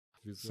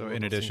with. So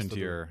in addition to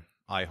your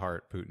I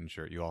Heart Putin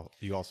shirt, you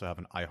also have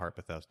an I Heart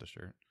Bethesda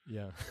shirt.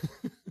 Yeah.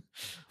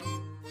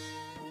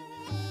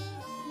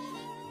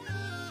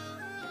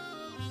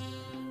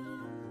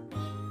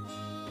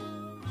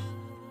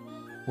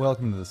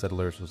 Welcome to the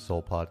Settlers of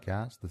Seoul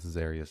podcast. This is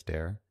Arius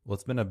Dare. Well,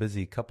 it's been a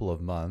busy couple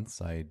of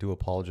months. I do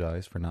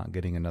apologize for not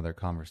getting another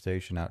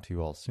conversation out to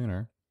you all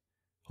sooner.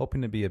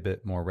 Hoping to be a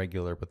bit more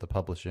regular with the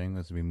publishing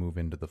as we move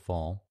into the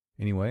fall.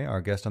 Anyway,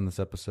 our guest on this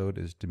episode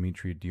is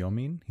Dmitry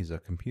Dyomin. He's a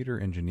computer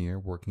engineer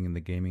working in the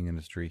gaming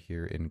industry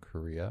here in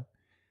Korea.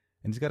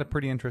 And he's got a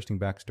pretty interesting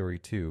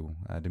backstory too.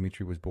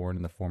 Dmitry was born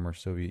in the former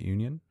Soviet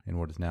Union in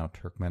what is now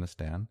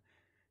Turkmenistan.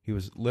 He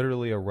was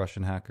literally a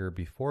Russian hacker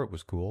before it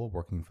was cool,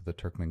 working for the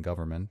Turkmen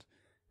government,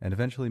 and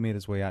eventually made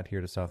his way out here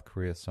to South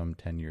Korea some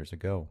 10 years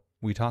ago.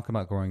 We talk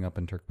about growing up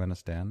in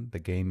Turkmenistan, the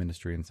game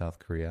industry in South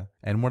Korea,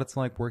 and what it's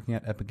like working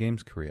at Epic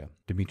Games Korea,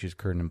 Dimitri's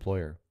current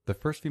employer. The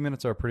first few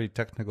minutes are a pretty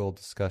technical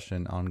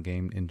discussion on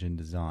game engine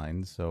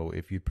design, so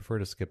if you'd prefer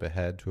to skip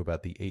ahead to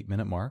about the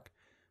 8-minute mark,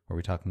 where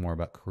we talk more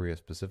about Korea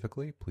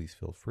specifically, please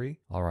feel free.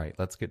 All right,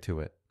 let's get to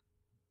it.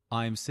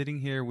 I'm sitting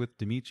here with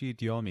Dmitry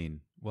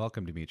Dyomin.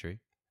 Welcome, Dimitri.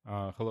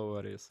 Hello,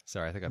 Arius.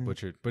 Sorry, I think I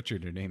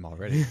butchered your name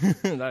already.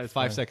 That is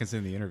 5 seconds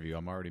in the interview,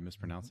 I'm already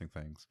mispronouncing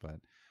things. But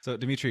so,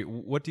 Dimitri,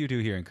 what do you do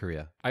here in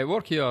Korea? I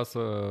work here as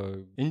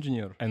an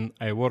engineer, and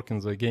I work in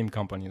the game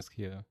companies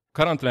here.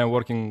 Currently, I'm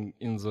working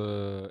in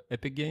the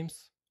Epic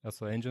Games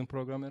as an engine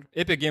programmer.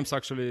 Epic Games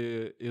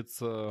actually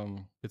it's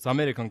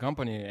American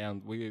company,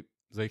 and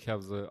they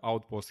have the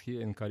outpost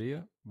here in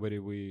Korea,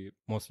 where we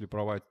mostly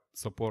provide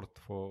support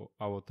for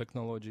our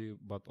technology,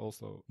 but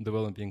also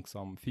developing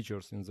some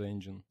features in the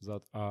engine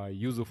that are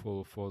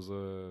useful for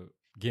the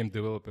game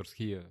developers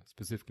here,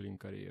 specifically in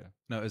Korea.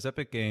 Now, is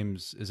Epic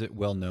Games, is it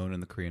well known in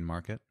the Korean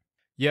market?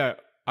 Yeah,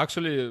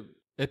 actually,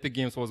 Epic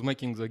Games was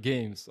making the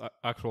games,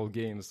 actual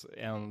games,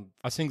 and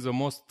I think the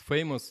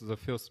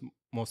first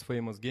most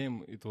famous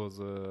game, it was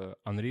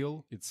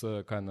Unreal. It's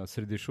a kind of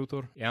 3D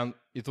shooter, and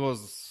it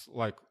was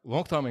like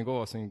long time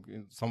ago. I think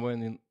somewhere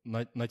in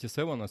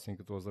 97. I think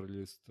it was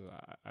released.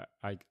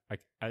 I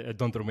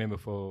don't remember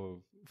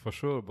for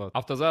sure, but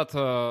after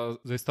that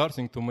they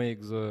starting to make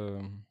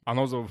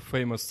another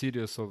famous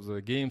series of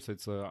the games.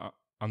 It's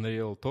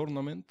Unreal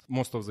Tournament.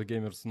 Most of the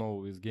gamers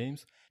know these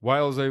games.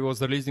 While they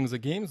was releasing the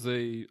games,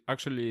 they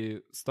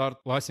actually start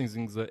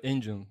licensing the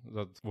engine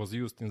that was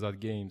used in that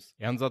games.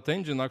 And that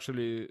engine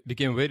actually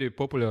became very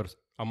popular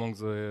among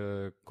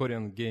the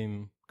Korean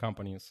game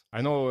companies.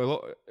 I know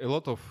a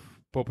lot of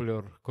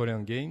popular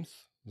Korean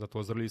games that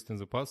was released in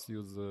the past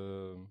use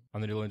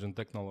Unreal Engine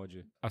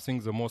technology. I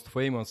think the most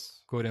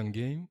famous Korean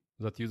game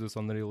that uses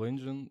Unreal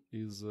Engine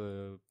is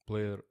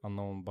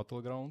PlayerUnknown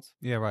Battlegrounds.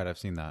 Yeah, right. I've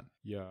seen that.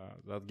 Yeah,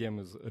 that game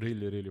is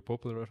really, really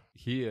popular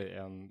here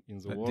and in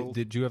the world.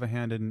 Did you have a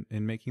hand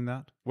in making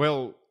that?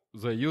 Well,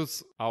 they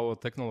use our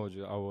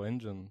technology, our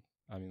engine,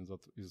 that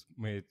is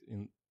made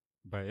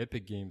by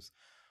Epic Games.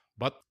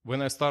 But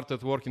when I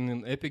started working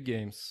in Epic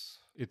Games,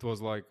 it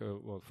was like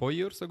 4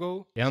 years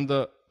ago. And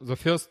the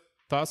first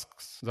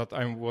tasks that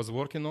I was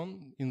working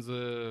on in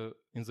the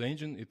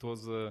engine, it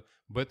was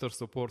better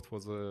support for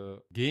the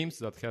games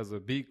that has a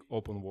big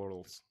open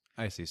worlds.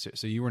 I see.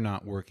 So you were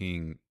not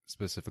working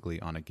specifically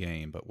on a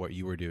game, but what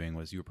you were doing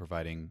was you were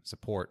providing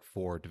support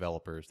for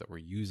developers that were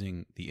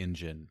using the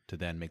engine to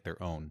then make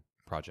their own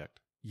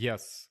project.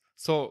 Yes.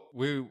 So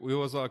we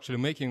was actually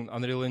making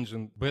Unreal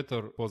Engine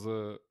better for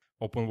the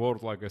open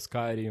world like a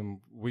Skyrim.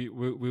 We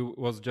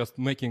was just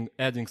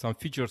adding some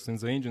features in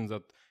the engine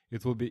that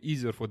it will be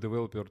easier for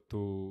developer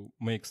to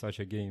make such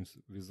a games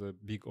with a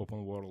big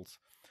open worlds.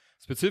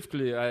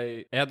 Specifically,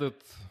 I added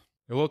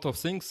a lot of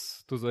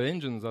things to the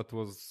engine that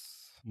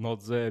was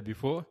not there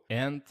before.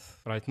 And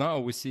right now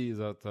we see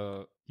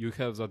that you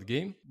have that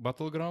game,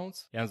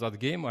 Battlegrounds, and that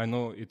game, I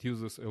know it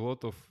uses a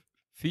lot of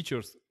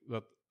features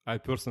that I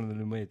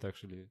personally made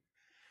actually.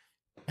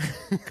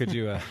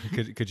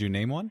 Could you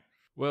name one?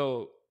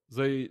 Well,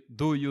 they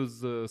do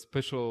use a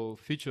special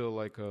feature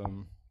like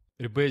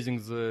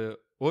rebasing the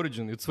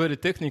origin. It's very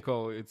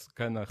technical. It's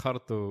kind of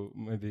hard to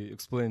maybe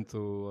explain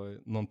to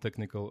a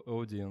non-technical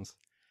audience.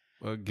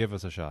 Well, give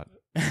us a shot.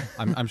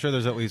 I'm sure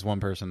there's at least one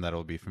person that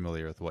will be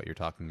familiar with what you're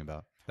talking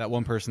about. That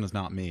one person is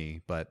not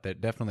me, but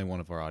definitely one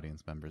of our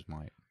audience members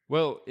might.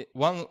 Well,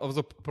 one of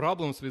the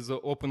problems with the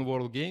open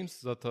world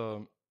games that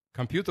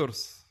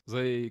computers,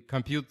 they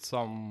compute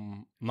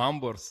some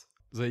numbers.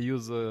 They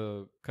use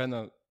a kind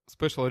of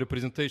special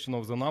representation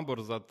of the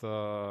numbers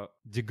that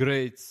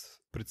degrades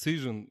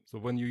precision. So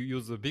when you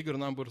use the bigger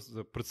numbers,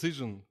 the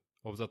precision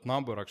of that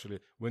number actually,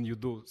 when you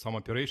do some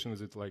operation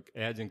with it, like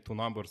adding two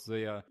numbers,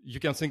 you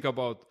can think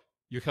about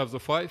you have the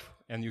 5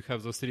 and you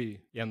have the 3.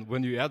 And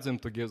when you add them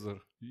together,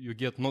 you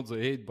get not the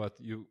 8, but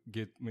you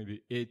get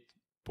maybe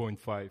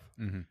 8.5.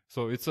 Mm-hmm.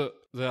 So it's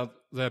the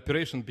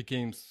operation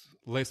becomes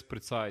less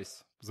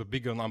precise. The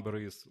bigger number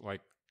is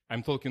like,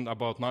 I'm talking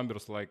about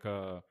numbers like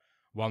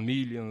 1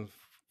 million,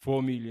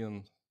 4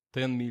 million,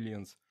 10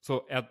 millions.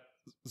 So at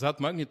that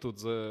magnitude,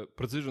 the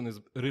precision is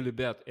really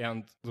bad.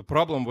 And the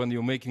problem when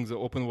you're making the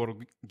open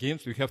world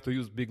games, you have to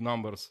use big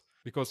numbers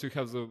because you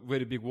have the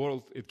very big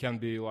world. It can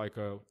be like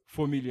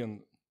 4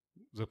 million.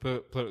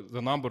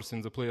 The numbers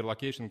in the player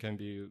location can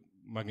be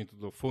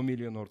magnitude of 4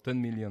 million or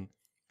 10 million.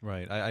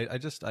 Right.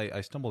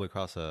 I stumbled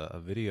across a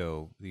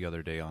video the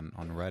other day on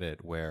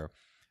Reddit where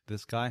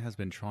this guy has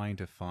been trying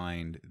to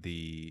find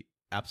the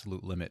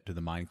absolute limit to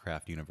the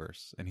Minecraft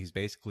universe. And he's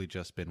basically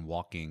just been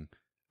walking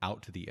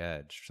out to the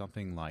edge,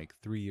 something like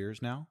 3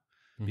 years now.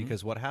 Mm-hmm.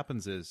 Because what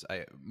happens is,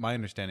 my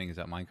understanding is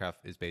that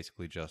Minecraft is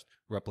basically just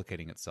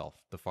replicating itself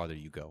the farther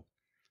you go.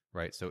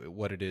 Right. So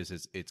what it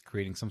is it's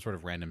creating some sort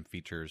of random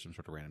features, some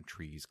sort of random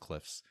trees,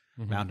 cliffs,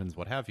 mountains,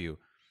 what have you.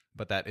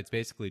 But that it's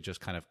basically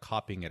just kind of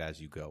copying it as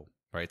you go.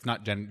 Right. It's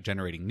not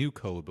generating new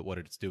code, but what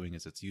it's doing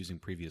is it's using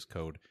previous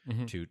code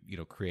to,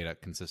 create a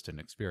consistent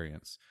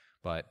experience.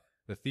 But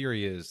the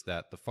theory is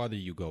that the farther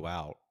you go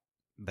out,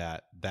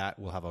 that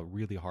will have a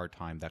really hard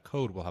time. That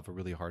code will have a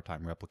really hard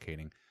time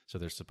replicating. So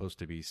there's supposed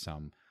to be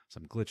some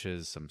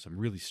glitches, some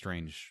really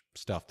strange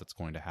stuff that's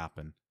going to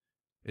happen.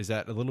 Is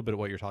that a little bit of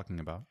what you're talking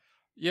about?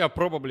 Yeah,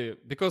 probably.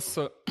 Because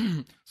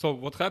so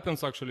what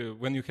happens actually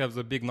when you have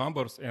the big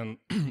numbers and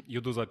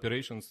you do the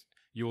operations,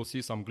 you will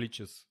see some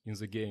glitches in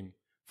the game.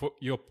 For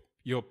your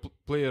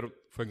player,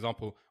 for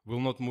example,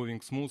 will not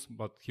moving smooth,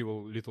 but he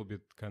will little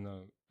bit kind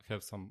of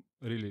have some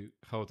really,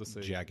 how to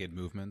say, jagged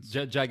movements.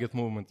 Jagged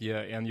movement, yeah.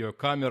 And your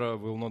camera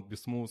will not be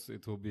smooth.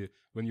 It will be,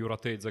 when you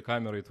rotate the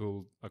camera, it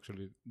will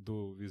actually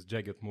do this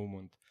jagged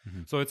movement.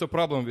 So it's a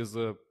problem with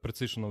the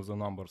precision of the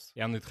numbers.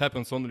 And it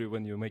happens only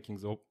when you're making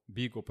the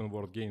big open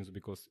world games,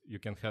 because you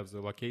can have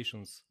the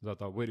locations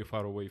that are very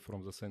far away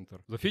from the center.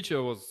 The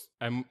feature was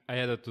I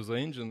added to the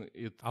engine.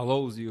 It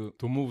allows you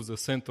to move the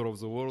center of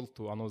the world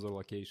to another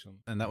location.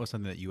 And that was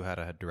something that you had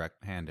a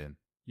direct hand in.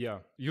 Yeah,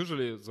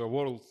 usually the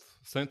world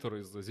center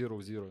is the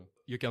 0-0.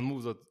 You can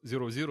move that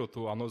 0-0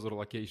 to another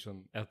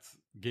location at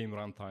game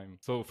runtime.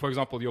 So, for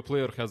example, your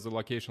player has the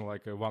location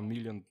like 1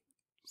 million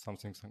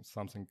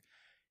something,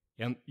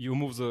 and you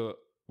move the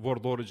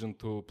world origin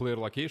to player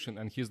location,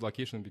 and his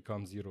location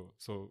becomes 0.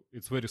 So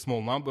it's very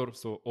small number.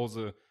 So all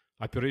the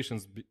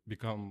operations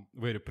become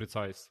very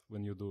precise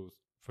when you do.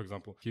 For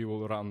example, he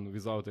will run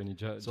without any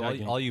jagging. So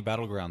all you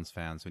Battlegrounds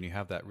fans, when you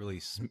have that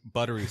really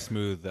buttery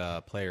smooth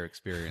player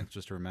experience,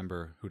 just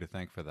remember who to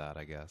thank for that,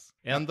 I guess.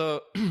 And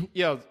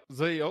yeah,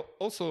 they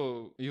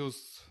also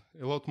use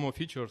a lot more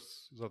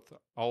features that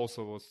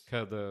also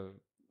had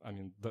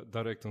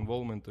direct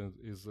involvement.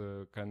 Is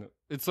kind of,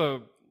 it's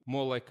a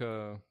more like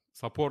a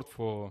support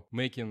for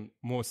making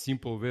more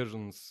simple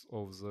versions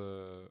of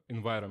the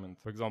environment.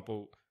 For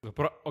example,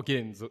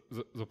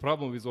 the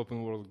problem with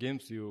open world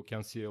games, you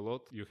can see a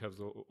lot. You have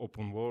the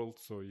open world,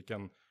 so you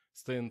can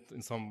stand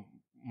in some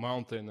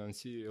mountain and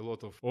see a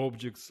lot of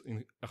objects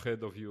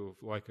ahead of you,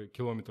 like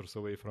kilometers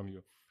away from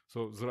you.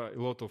 So there are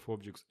a lot of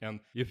objects,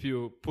 and if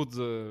you put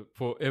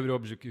for every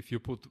object, if you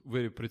put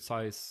very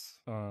precise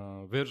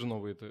version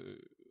of it,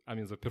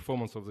 the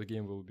performance of the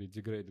game will be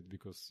degraded,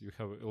 because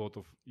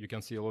you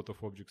can see a lot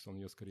of objects on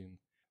your screen.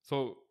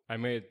 So I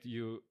made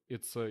you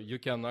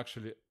can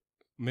actually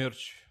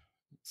merge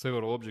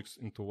several objects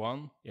into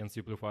one and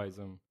simplify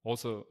them.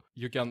 Also,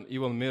 you can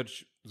even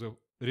merge the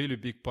really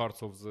big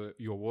parts of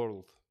your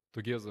world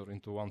together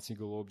into one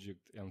single object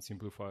and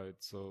simplify it.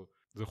 So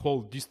the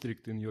whole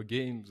district in your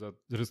game, that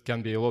there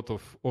can be a lot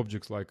of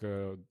objects like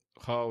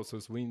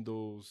houses,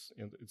 windows,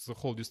 and it's a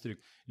whole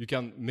district. You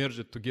can merge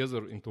it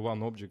together into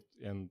one object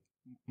and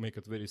make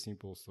it very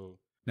simple. So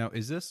now,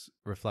 is this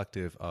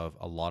reflective of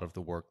a lot of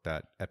the work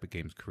that Epic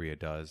Games Korea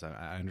does?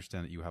 I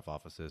understand that you have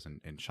offices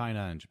in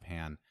China and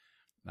Japan,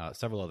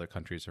 several other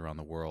countries around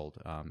the world.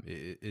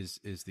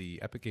 Is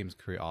the Epic Games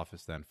Korea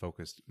office then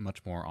focused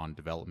much more on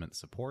development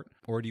support,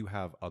 or do you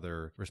have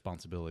other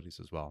responsibilities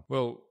as well?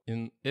 Well,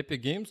 in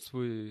Epic Games,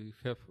 we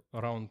have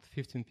around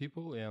 15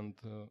 people, and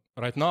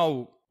right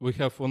now we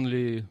have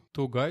only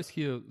 2 guys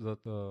here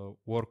that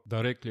work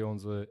directly on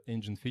the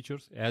engine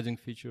features, adding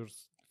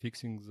features,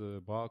 fixing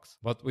the bugs.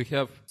 But we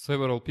have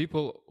several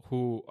people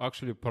who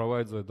actually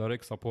provide the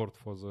direct support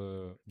for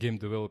the game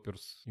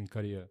developers in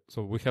Korea.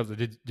 So we have the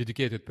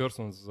dedicated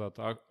persons that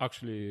are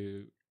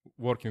actually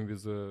working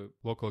with the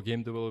local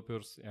game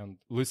developers and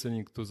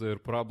listening to their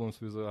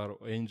problems with our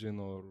engine,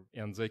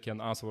 and they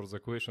can answer the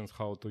questions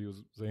how to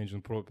use the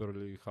engine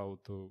properly, how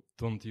to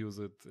don't use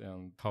it,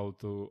 and how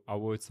to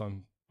avoid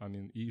some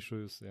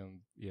issues,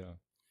 and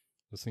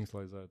things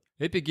like that.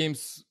 Epic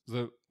Games,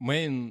 the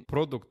main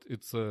product,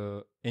 it's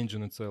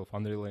engine itself,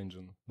 Unreal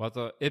Engine. But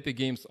Epic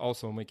Games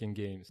also making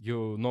games.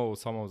 You know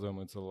some of them.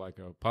 It's like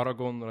a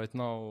Paragon right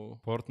now,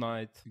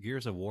 Fortnite.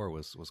 Gears of War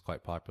was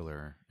quite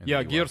popular in the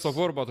US. Gears of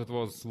War, but it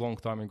was a long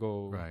time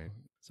ago. Right.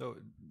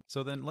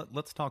 So then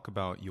let's talk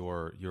about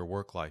your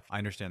work life. I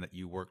understand that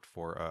you worked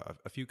for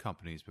a few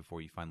companies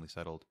before you finally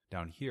settled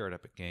down here at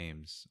Epic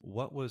Games.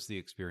 What was the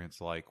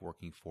experience like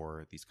working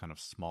for these kind of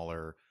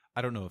smaller,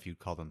 I don't know if you'd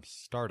call them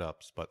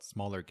startups, but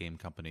smaller game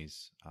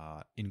companies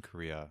in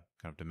Korea,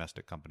 kind of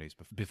domestic companies,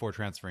 before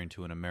transferring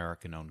to an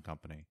American-owned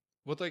company?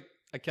 What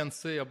I can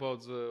say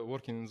about the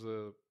working in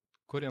the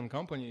Korean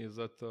company is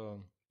that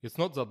it's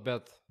not that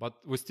bad, but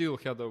we still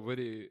had a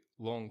very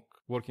long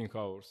working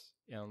hours.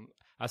 And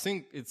I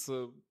think it's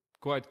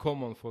quite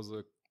common for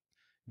the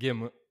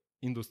game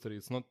industry.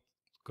 It's not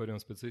Korean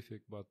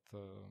specific, but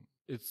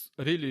it's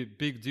really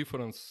big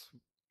difference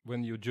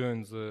when you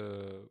join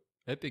the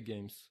Epic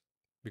Games,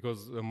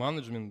 because the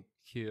management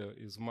here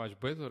is much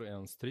better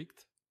and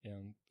strict,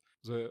 and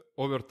the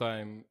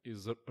overtime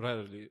is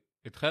rarely,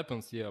 it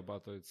happens, yeah,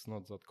 but it's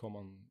not that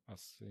common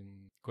as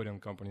in Korean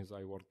companies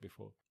I worked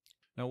before.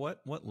 Now,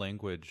 what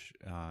language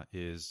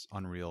is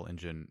Unreal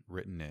Engine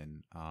written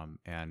in?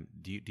 And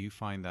do you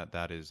find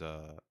that is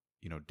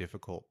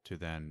difficult to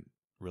then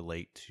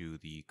relate to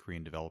the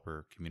Korean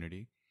developer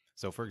community?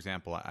 So, for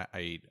example,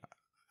 I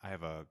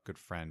have a good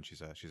friend.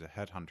 She's a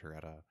headhunter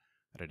at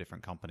a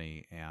different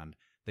company, and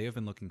they have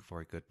been looking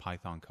for a good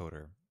Python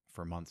coder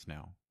for months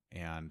now.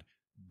 And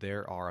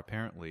there are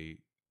apparently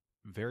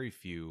very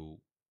few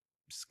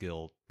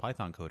skilled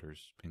Python coders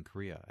in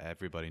Korea.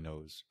 Everybody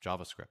knows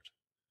JavaScript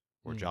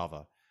or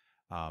Java.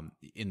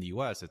 In the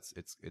US,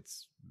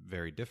 it's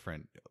very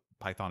different.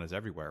 Python is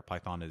everywhere.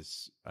 Python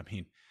is,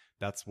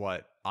 that's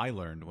what I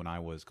learned when I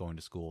was going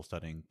to school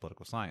studying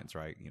political science,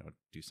 right?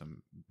 Do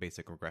some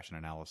basic regression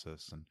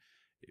analysis, and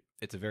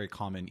it's a very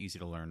common, easy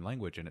to learn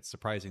language, and it's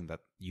surprising that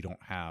you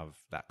don't have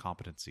that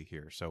competency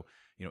here. So,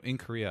 in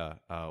Korea,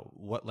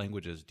 what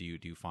languages do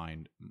you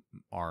find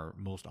are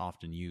most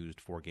often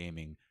used for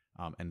gaming,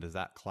 and does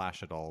that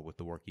clash at all with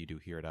the work you do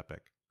here at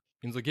Epic?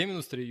 In the game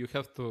industry, you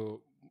have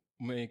to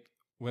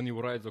when you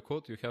write the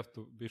code, you have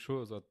to be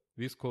sure that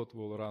this code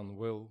will run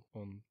well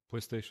on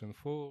PlayStation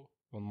 4,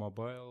 on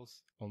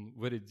mobiles, on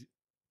very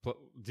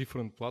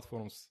different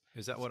platforms.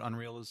 Is that what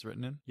Unreal is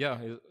written in? Yeah,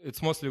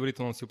 it's mostly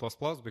written on C++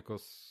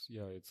 because,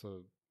 it's a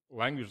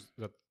language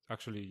that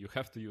actually you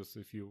have to use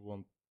if you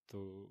want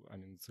to,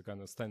 it's a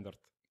kind of standard.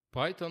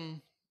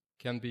 Python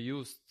can be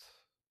used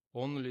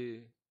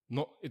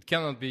it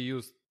cannot be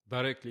used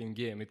directly in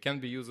game. It can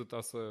be used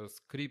as a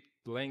script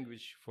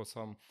language for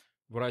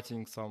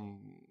writing some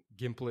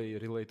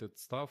gameplay related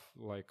stuff,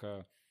 like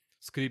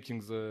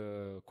scripting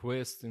the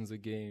quest in the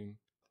game.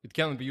 It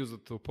can be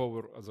used to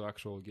power the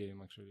actual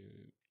game,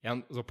 actually.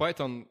 And the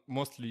Python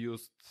mostly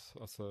used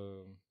as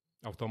a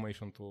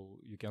automation tool.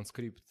 You can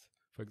script,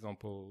 for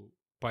example,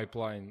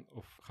 pipeline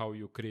of how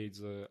you create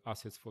the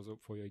assets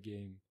for your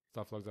game,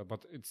 stuff like that.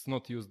 But it's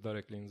not used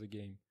directly in the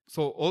game.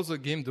 So all the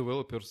game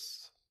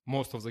developers,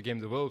 most of the game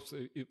developers,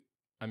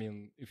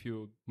 if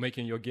you're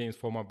making your games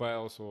for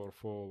mobiles or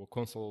for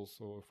consoles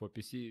or for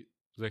PC,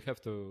 they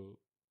have to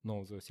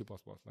know the C++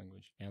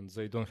 language. And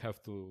they don't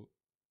have to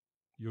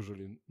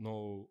usually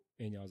know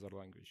any other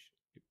language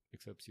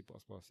except C++.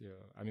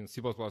 Yeah,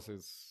 C++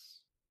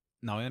 is...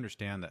 Now, I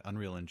understand that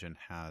Unreal Engine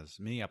has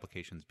many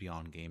applications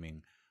beyond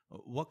gaming.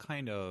 What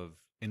kind of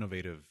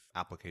innovative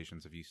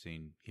applications have you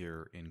seen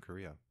here in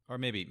Korea? Or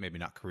maybe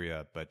not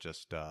Korea, but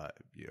just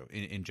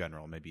in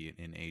general, maybe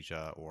in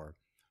Asia or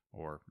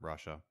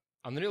Russia?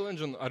 Unreal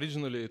Engine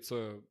originally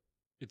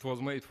it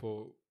was made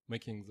for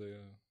making the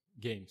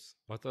games,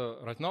 but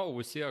right now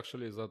we see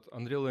actually that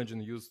Unreal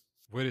Engine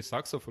very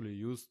successfully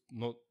used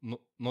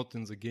not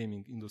in the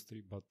gaming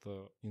industry but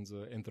in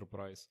the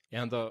enterprise.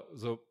 And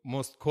the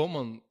most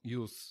common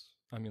use,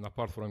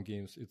 apart from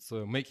games, it's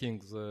making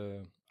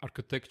the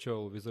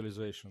architectural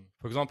visualization.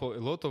 For example, a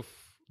lot of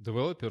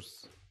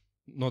developers,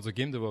 not the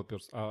game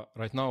developers, are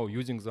right now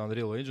using the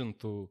Unreal Engine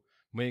to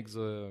make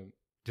the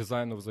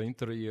design of the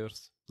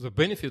interiors. The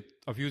benefit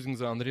of using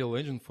the Unreal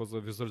Engine for the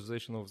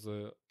visualization of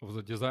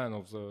the design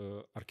of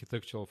the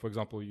architectural, for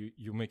example,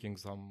 you making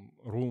some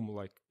room,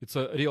 like it's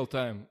a real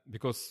time,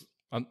 because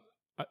an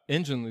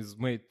engine is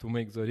made to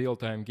make the real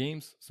time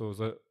games. So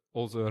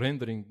all the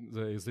rendering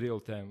is real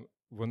time.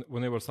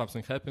 Whenever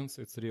something happens,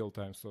 it's real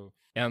time. So,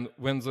 and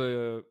when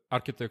the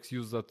architects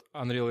use that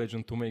Unreal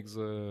Engine to make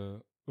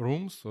the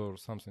rooms or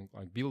something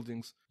like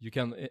buildings, you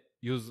can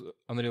use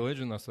Unreal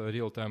Engine as a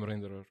real-time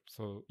renderer.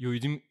 So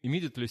you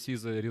immediately see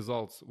the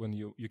results when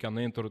you can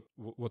enter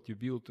what you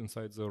built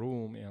inside the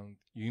room, and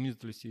you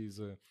immediately see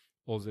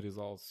all the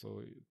results.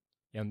 So,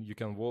 and you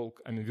can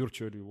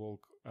virtually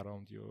walk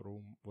around your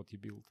room, what you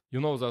built. You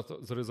know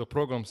that there is a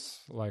programs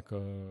like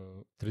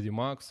 3D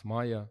Max,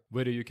 Maya,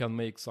 where you can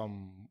make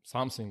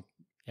something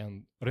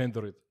and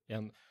render it.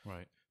 And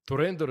right. To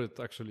render it,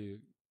 actually,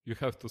 you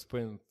have to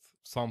spend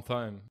some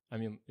time.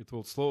 It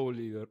will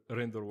slowly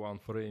render one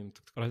frame.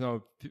 Right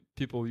now,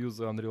 people use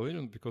the Unreal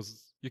Engine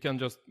because you can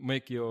just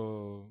make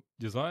your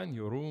design,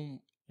 your room,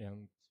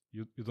 and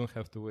you don't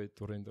have to wait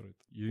to render it.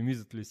 You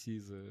immediately see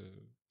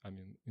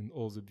in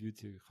all the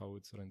beauty, how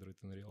it's rendered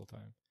in real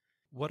time.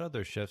 What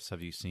other shifts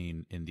have you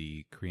seen in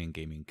the Korean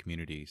gaming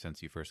community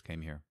since you first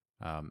came here?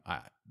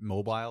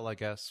 Mobile, I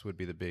guess, would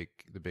be the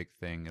big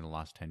thing in the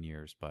last 10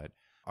 years, but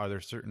are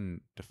there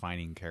certain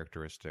defining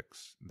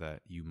characteristics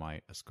that you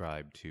might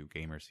ascribe to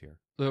gamers here?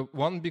 The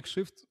one big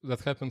shift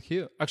that happened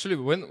here, actually,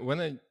 when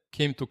I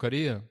came to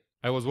Korea,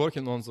 I was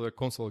working on the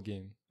console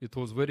game. It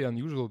was very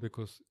unusual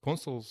because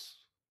consoles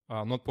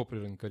are not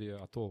popular in Korea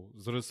at all.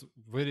 There is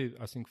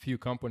I think, few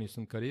companies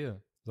in Korea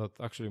that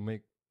actually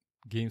make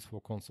games for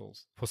consoles.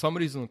 For some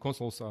reason,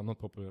 consoles are not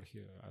popular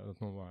here. I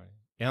don't know why.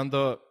 And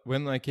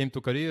when I came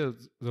to Korea,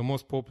 the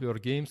most popular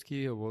games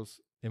here was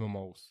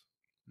MMOs.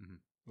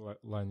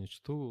 Lineage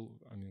 2,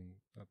 I mean.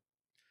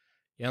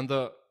 And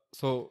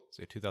so...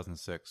 Say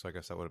 2006, so I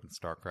guess that would have been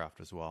StarCraft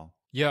as well.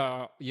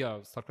 Yeah,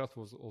 StarCraft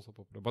was also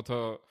popular. But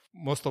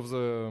most of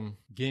the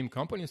game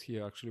companies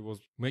here actually was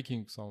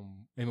making some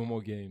MMO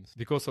games.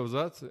 Because of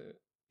that,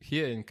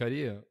 here in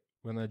Korea,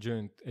 when I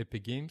joined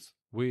Epic Games,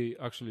 we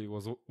actually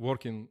was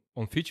working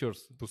on features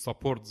to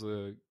support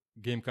the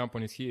game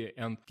companies here.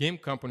 And game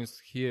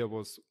companies here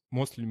was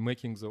mostly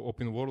making the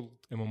open world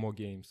MMO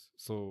games.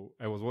 So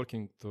I was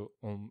working to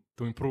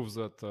improve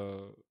that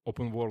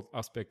open world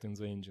aspect in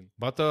the engine.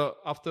 But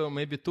after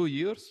maybe 2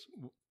 years,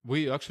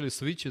 we actually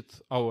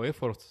switched our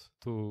efforts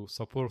to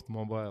support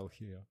mobile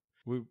here.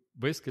 We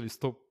basically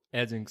stopped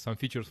adding some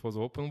features for the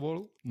open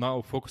world,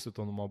 now focused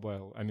on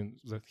mobile. I mean,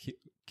 that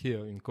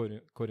here in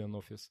Korean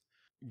office.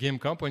 Game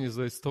companies,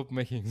 they stopped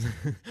making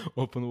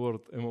open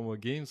world MMO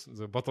games.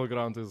 The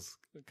Battleground is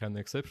kind of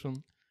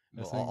exception.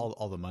 Well,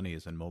 all the money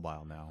is in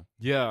mobile now.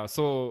 Yeah,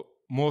 so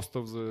most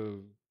of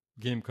the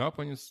game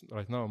companies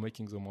right now are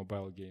making the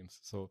mobile games.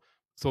 So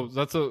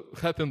that's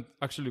happened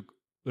actually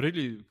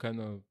really kind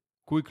of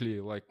quickly,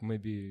 like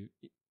maybe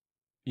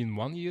in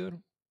 1 year,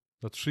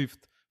 that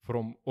shift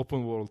from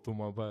open world to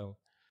mobile.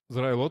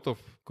 There are a lot of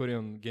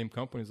Korean game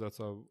companies that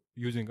are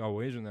using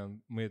our engine and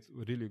made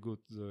really good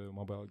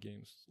mobile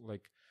games.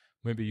 Like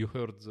maybe you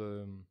heard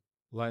the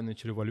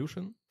Lineage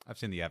Revolution. I've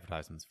seen the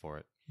advertisements for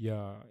it.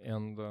 Yeah,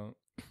 and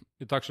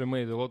it actually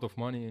made a lot of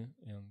money,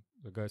 and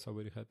the guys are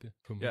very happy.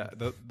 Yeah,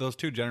 those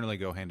two generally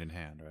go hand in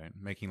hand, right?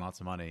 Making lots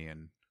of money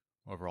and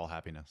overall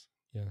happiness.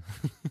 Yeah.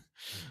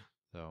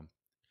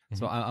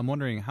 So I'm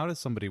wondering, how does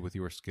somebody with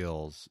your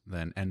skills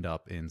then end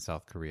up in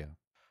South Korea?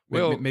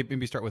 Well,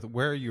 maybe start with,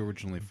 where are you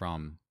originally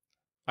from?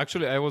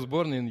 Actually, I was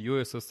born in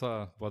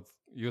USSR, but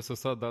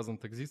USSR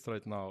doesn't exist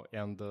right now.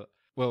 And,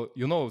 well,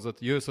 you know that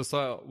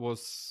USSR was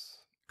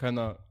kind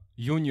of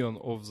union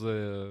of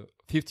the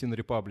 15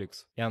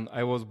 republics. And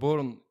I was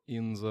born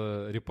in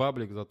the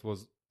republic that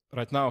was,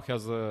 right now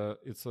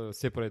it's a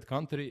separate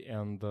country,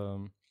 and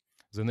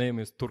the name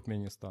is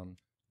Turkmenistan.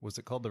 Was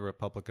it called the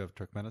Republic of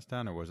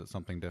Turkmenistan, or was it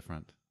something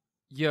different?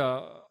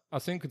 Yeah, I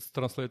think it's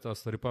translated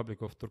as the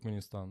Republic of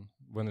Turkmenistan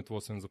when it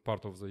was in the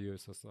part of the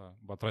USSR.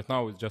 But right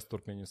now it's just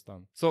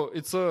Turkmenistan. So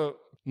it's a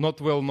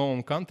not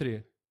well-known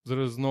country.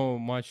 There is no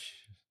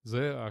much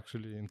there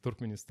actually in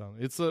Turkmenistan.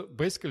 It's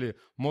basically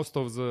most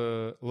of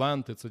the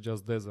land, it's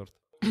just desert.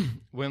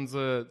 When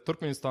the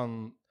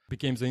Turkmenistan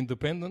became the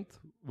independent,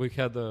 we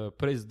had a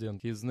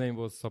president. His name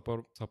was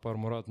Sapar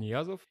Murat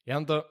Niyazov.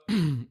 And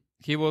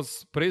he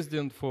was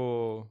president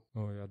for,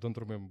 I don't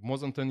remember, more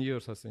than 10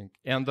 years, I think.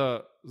 And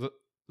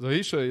the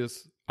issue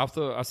is,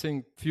 after, I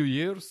think, few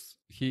years,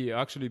 he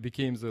actually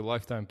became the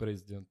lifetime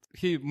president.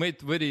 He made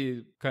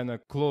very kind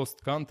of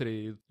closed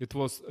country. It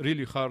was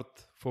really hard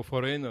for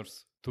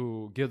foreigners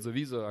to get the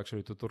visa,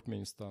 actually, to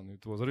Turkmenistan.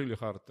 It was really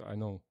hard, I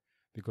know,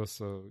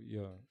 because,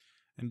 yeah.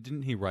 And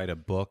didn't he write a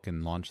book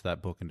and launch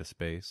that book into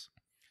space?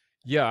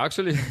 Yeah,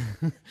 actually,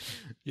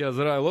 yeah,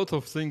 there are a lot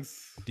of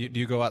things. Do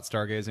you go out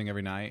stargazing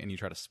every night and you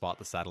try to spot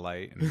the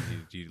satellite, and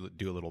do you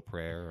do a little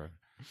prayer? Or?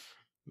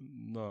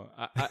 No,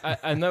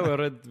 I never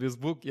read this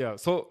book. Yeah,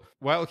 so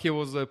while he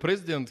was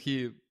president,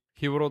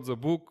 he wrote the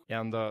book,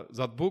 and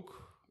that book,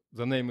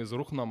 the name is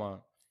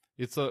Ruhnama.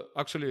 It's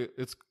actually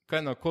it's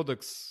kind of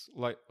codex,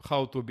 like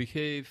how to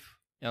behave,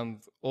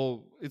 and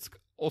all. It's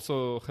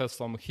also has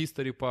some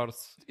history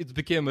parts. It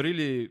became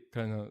really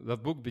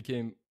that book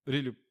became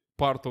really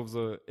part of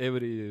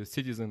every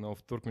citizen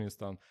of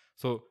Turkmenistan.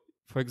 So,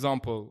 for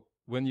example,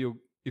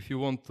 if you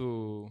want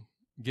to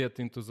get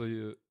into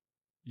the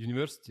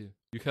university,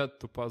 you had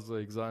to pass the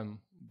exam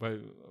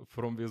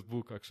from this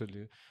book,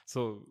 actually.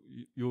 So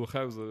you will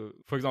have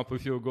for example,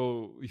 if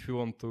you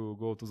want to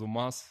go to the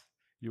mass,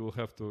 you will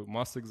have to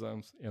mass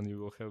exams, and you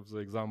will have the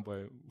exam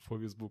for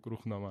this book,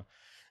 Ruhnama.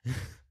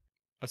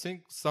 I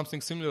think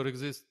something similar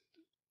exists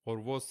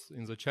or was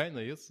in the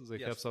China. Yes, they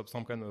have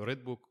some kind of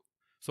red book.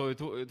 So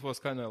it was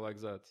kind of like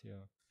that,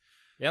 yeah.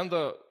 And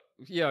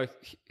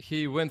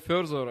he went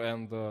further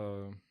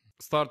and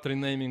started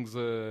renaming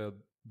the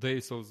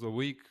days of the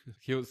week.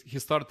 He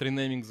started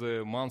renaming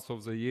the months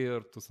of the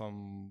year to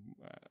some,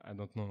 I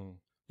don't know.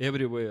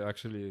 Everywhere,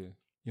 actually,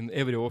 in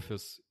every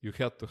office, you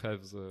had to have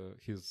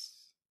his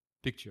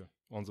picture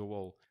on the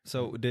wall.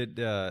 So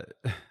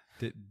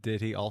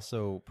did he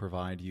also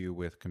provide you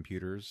with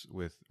computers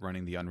with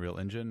running the Unreal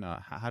Engine?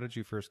 How did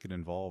you first get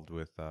involved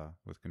with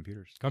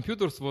computers?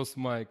 Computers was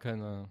my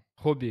kind of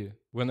hobby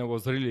when I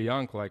was really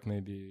young, like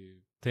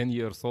maybe 10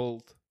 years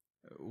old.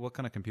 What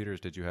kind of computers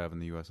did you have in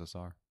the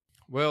USSR?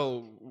 Well,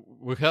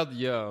 we had,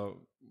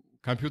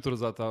 computers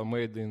that are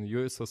made in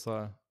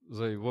USSR.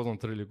 They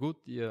wasn't really good,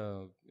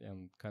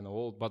 and kind of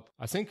old. But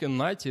I think in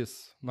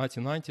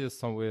 1990s,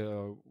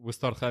 somewhere, we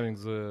start having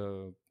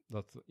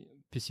that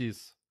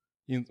PCs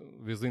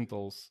with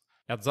Intels.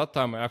 at that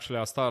time, actually,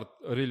 I start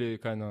really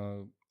kind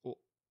of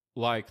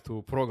like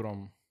to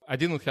program. I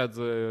didn't have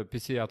the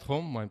PC at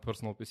home, my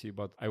personal PC,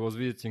 but I was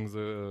visiting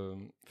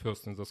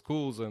first in the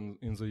schools and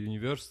in the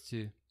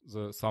university,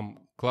 some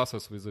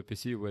classes with the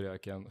PC where I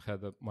can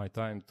have my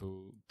time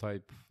to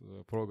type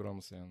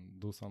programs and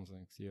do some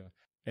things. Yeah,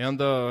 and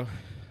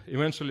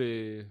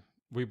eventually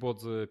we bought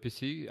the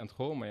PC at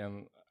home,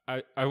 and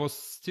I was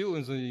still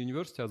in the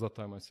university at that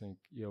time, I think.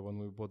 Yeah, when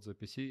we bought the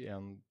PC,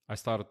 and I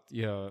started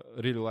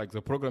really like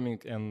the programming,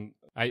 and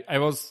I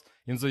was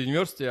in the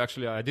university.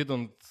 Actually, I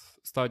didn't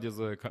study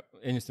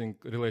anything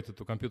related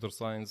to computer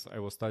science. I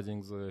was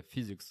studying the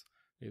physics.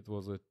 It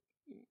was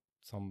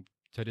some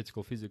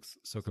theoretical physics.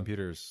 So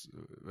computers,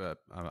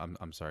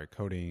 I'm sorry,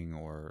 coding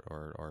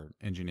or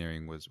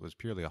engineering was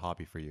purely a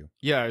hobby for you.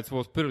 Yeah, it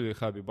was purely a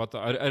hobby, but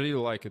I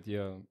really like it.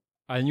 Yeah,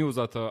 I knew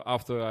that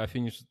after I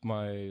finished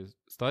my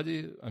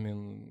study, I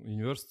mean,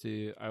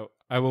 university,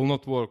 I will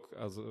not work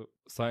as a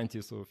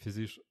scientist or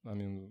physician. I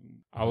mean,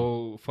 I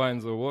will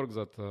find the work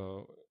that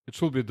it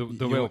should be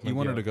development. You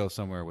wanted to go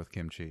somewhere with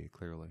kimchi,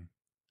 clearly.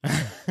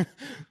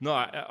 No,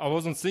 I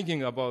wasn't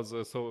thinking about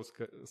the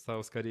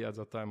South Korea at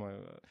that time.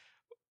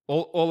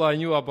 All I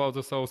knew about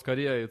the South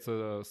Korea is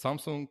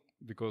Samsung,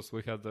 because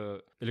we had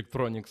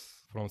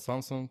electronics from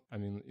Samsung, I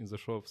mean, in the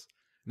shops.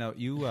 Now,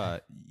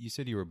 you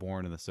said you were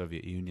born in the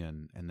Soviet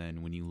Union, and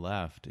then when you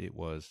left, it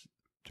was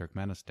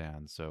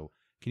Turkmenistan. So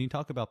can you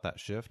talk about that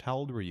shift? How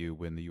old were you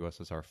when the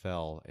USSR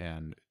fell,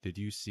 and did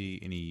you see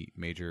any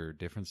major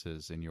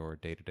differences in your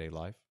day-to-day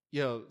life?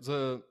 Yeah,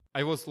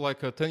 I was like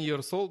 10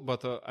 years old,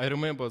 but I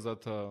remember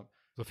that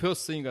the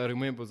first thing I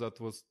remember that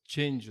was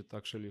changed,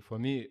 actually, for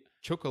me,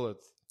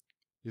 chocolate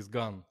is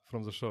gone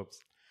from the shops.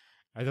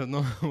 I don't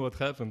know what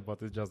happened,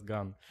 but it's just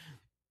gone.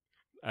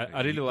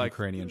 I really like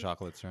Ukrainian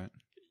chocolates, right?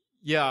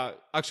 Yeah,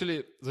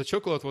 actually, the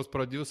chocolate was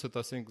produced,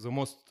 I think the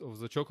most of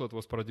the chocolate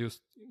was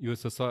produced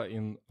USSR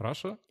in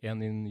Russia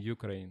and in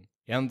Ukraine.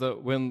 And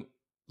when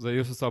the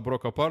USSR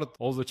broke apart,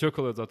 all the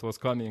chocolate that was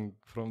coming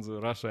from the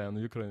Russia and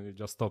Ukraine, it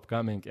just stopped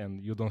coming,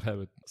 and you don't have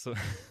it. So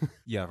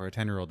yeah, for a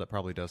 10-year-old, that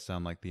probably does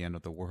sound like the end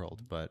of the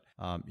world. But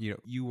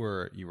you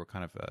were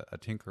kind of a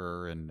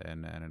tinkerer and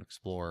an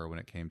explorer when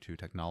it came to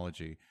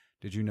technology.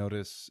 Did you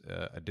notice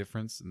a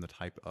difference in the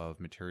type of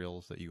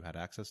materials that you had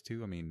access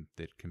to? I mean,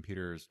 did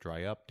computers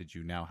dry up? Did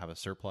you now have a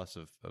surplus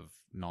of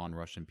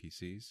non-Russian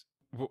PCs?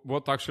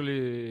 What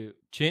actually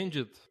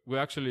changed? We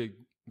actually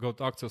got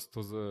access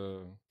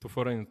to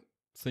foreign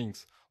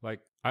things.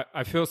 Like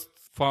I first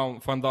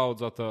found out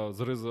that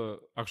there is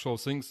actual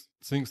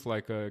things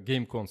like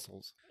game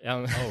consoles.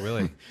 And oh,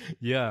 really?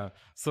 Yeah.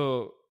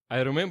 So I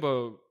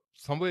remember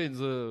somewhere in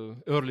the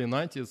early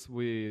 90s,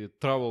 we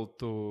traveled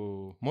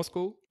to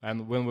Moscow,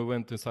 and when we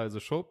went inside the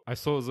shop, I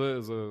saw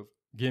the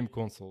game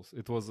consoles.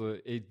 It was a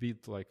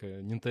 8-bit, like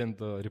a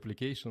Nintendo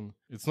replication.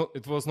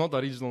 It was not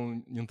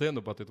original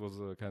Nintendo, but it was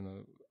kind of,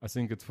 I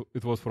think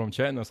it was from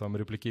China, some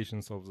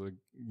replications of the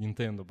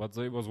Nintendo, but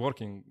it was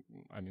working.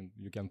 I mean,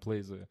 you can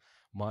play the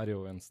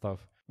Mario and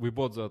stuff. We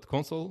bought that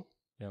console,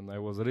 and I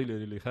was really,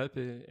 really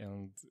happy.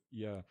 And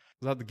yeah,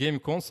 that game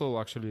console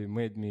actually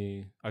made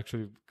me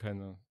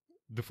kind of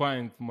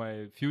defined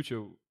my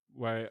future,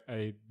 why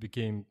I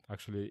became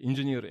actually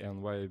engineer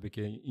and why I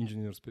became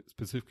engineer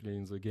specifically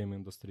in the game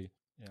industry.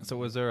 Yeah. So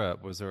was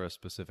there a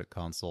specific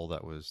console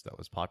that was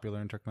popular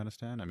in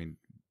Turkmenistan? I mean,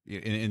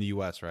 in the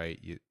US, right?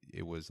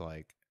 It was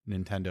like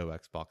Nintendo,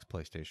 Xbox,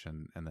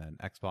 PlayStation, and then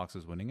Xbox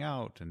is winning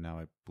out, and now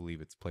I believe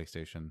it's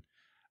PlayStation.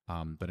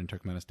 But in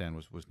Turkmenistan,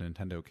 was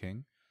Nintendo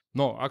king?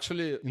 No,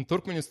 actually, in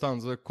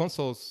Turkmenistan, the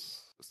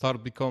consoles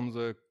start become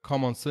the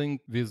common thing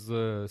with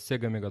the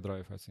Sega Mega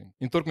Drive, I think.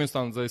 In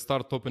Turkmenistan, they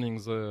start opening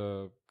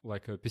the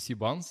PC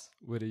bans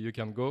where you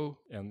can go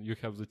and you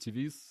have the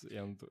TVs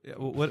and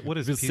what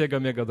is with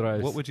Sega Mega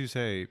Drive. What would you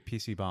say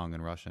PC bang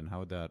in Russian?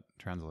 How would that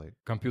translate?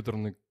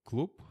 Computerный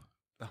клуб.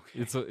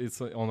 Okay.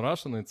 It's on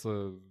Russian. It's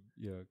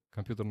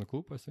computerный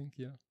клуб, I think.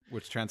 Yeah,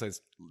 which translates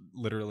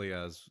literally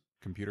as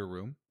computer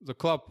room. The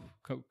club,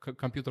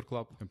 computer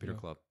club. Computer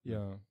club.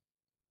 Yeah,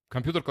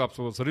 computer clubs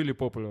was really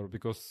popular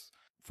because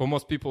for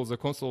most people, the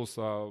consoles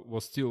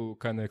was still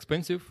kind of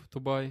expensive to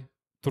buy.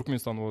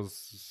 Turkmenistan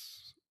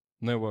was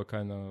never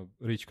kind of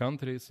rich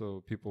country,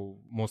 so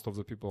most of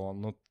the people are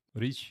not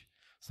rich,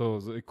 so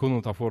they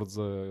couldn't afford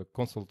the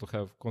console to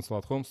have console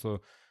at home. So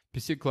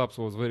PC clubs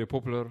was very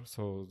popular.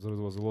 So there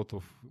was a lot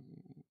of,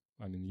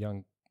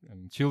 young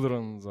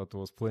children that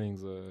was playing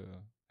the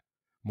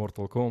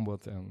Mortal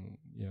Kombat and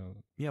yeah.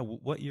 Yeah.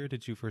 What year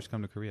did you first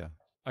come to Korea?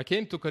 I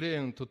came to Korea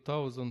in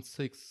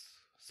 2006.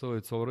 So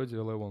it's already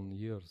 11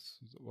 years.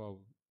 Wow.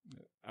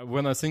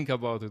 When I think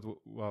about it,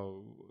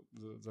 wow,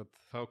 that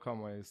how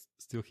come I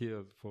still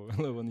here for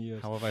 11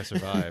 years? How have I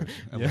survived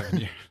 11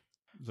 years?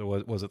 So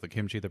was it the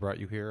kimchi that brought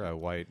you here?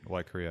 Why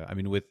Korea? I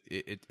mean, with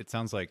it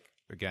sounds like,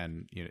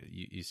 again,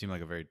 you seem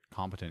like a very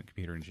competent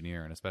computer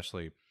engineer, and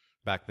especially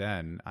back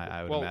then,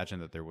 I would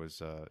imagine that there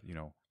was,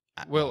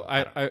 Well,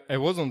 I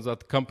wasn't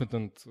that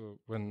competent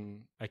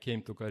when I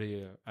came to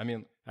Korea. I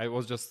mean, I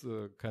was just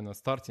kind of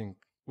starting.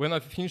 When I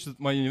finished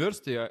my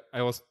university,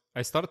 I was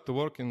I started to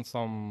work in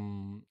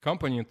some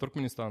company in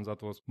Turkmenistan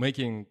that was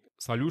making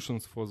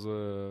solutions for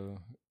the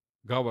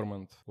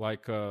government.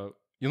 Like, the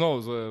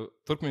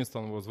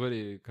Turkmenistan was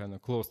very kind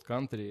of closed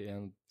country,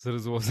 and there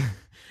was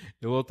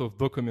a lot of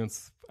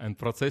documents and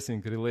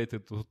processing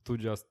related to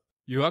just,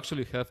 you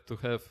actually have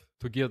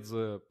to get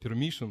the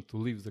permission to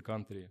leave the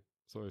country.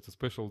 So it's a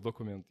special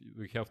document.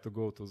 We have to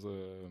go to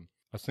the,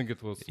 I think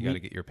it was... You got to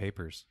get your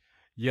papers.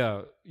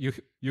 Yeah,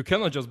 you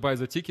cannot just buy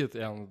the ticket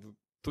and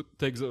to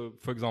take the,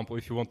 for example,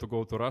 if you want to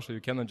go to Russia,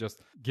 you cannot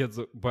just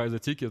buy the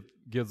ticket,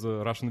 get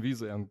the Russian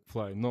visa and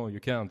fly. No,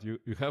 you can't.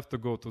 You have to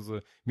go to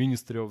the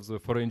Ministry of the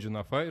Foreign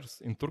Affairs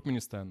in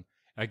Turkmenistan.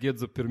 I get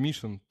the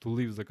permission to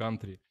leave the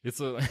country. It's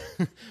a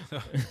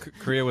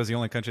Korea was the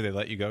only country they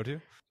let you go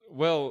to?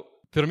 Well,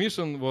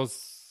 permission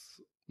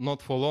was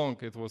not for long.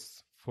 It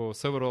was for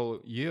several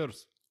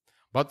years.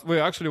 But we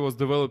actually was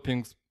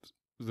developing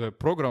the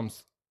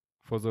programs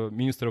for the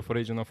Ministry of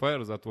Foreign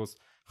Affairs that was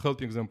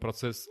helping them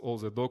process all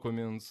the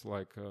documents,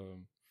 like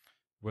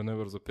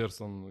whenever the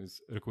person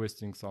is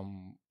requesting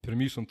some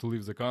permission to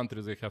leave the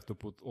country, they have to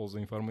put all the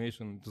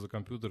information into the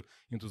computer,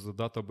 into the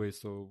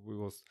database. So we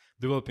was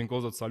developing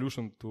all that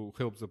solution to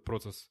help the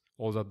process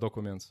all that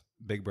documents.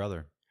 Big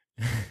brother.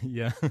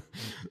 Yeah,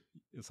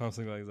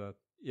 something like that.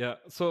 Yeah,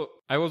 so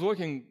I was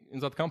working in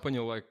that company.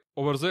 Like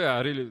over there,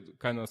 I really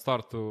kind of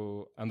start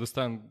to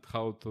understand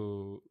how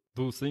to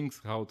do things,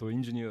 how to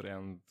engineer,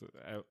 and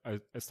I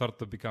start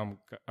to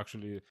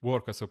actually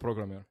work as a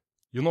programmer.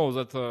 You know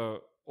that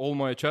all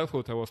my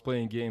childhood I was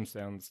playing games,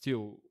 and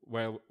still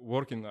while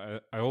working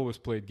I always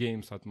played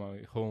games at my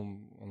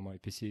home on my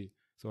PC.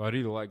 So I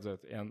really like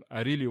that, and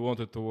I really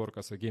wanted to work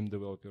as a game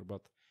developer.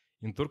 But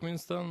in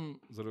Turkmenistan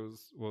there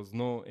was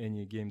no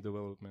any game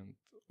development,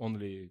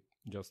 only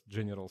just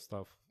general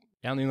stuff.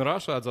 And in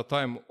Russia at that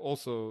time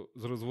also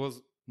there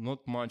was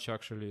not much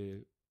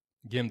actually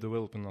game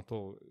development at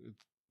all.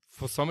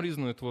 For some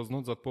reason, it was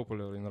not that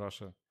popular in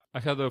Russia. I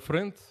had a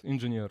friend,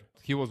 engineer.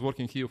 He was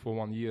working here for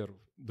 1 year,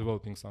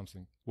 developing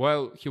something.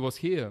 While he was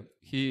here,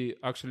 he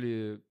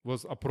actually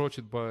was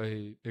approached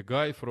by a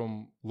guy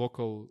from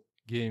local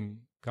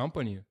game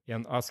company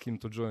and asked him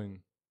to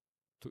join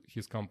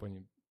his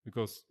company.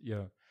 Because,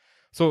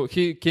 So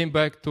he came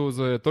back to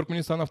the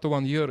Turkmenistan after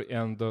 1 year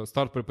and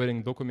started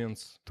preparing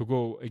documents to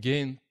go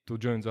again to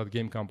join that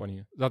game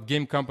company. That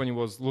game company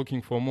was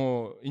looking for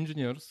more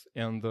engineers,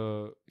 and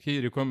he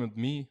recommended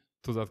me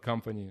to that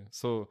company.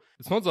 So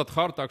it's not that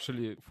hard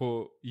actually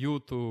for you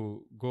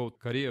to go to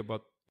Korea,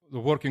 but the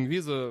working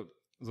visa,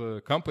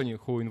 the company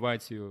who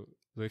invites you,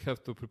 they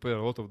have to prepare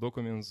a lot of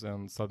documents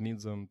and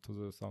submit them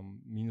to some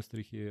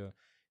ministry here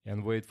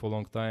and wait for a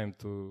long time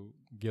to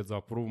get the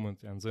approval,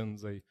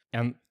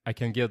 and I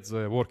can get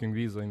the working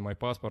visa in my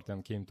passport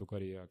and came to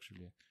Korea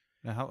actually.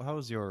 Now, how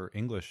was your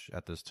English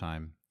at this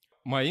time?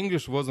 My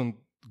English wasn't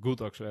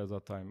good actually at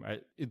that time.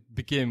 It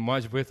became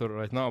much better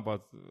right now,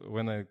 but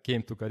when I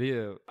came to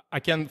Korea, I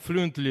can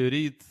fluently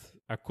read.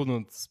 I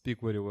couldn't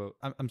speak very well.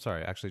 I'm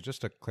sorry, actually,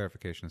 just a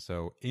clarification.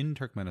 So in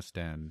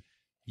Turkmenistan,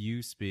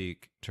 you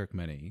speak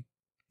Turkmeni,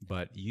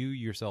 but you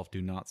yourself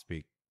do not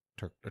speak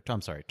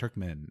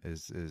Turkmen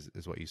is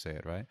what you say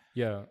it, right?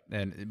 Yeah.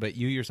 But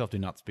you yourself do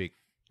not speak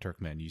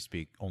Turkmen. You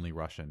speak only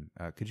Russian.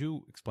 Could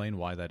you explain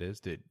why that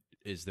is?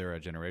 Is there a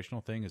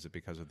generational thing? Is it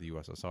because of the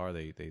USSR?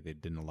 They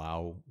didn't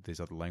allow these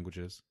other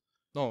languages?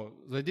 No,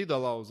 they did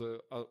allow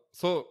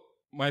so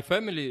my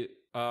family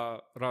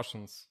are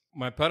Russians.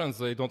 My parents,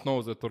 they don't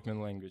know the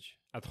Turkmen language.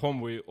 At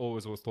home, we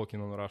always was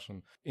talking on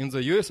Russian. In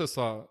the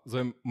USSR,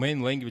 the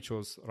main language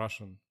was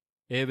Russian.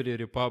 Every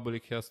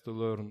republic has to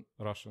learn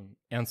Russian.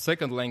 And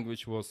second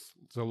language was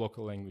the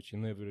local language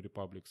in every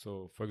republic.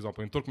 So, for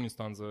example, in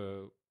Turkmenistan,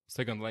 the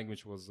second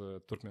language was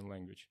the Turkmen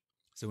language.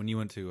 So when you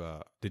went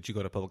to, did you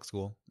go to public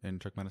school in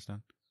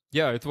Turkmenistan?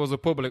 Yeah, it was a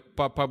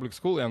public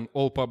school, and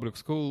all public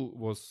school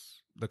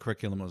was... The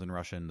curriculum was in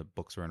Russian, the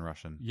books were in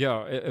Russian?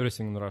 Yeah,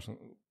 everything in Russian.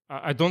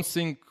 I don't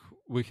think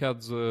we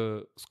had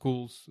the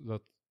schools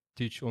that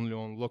teach only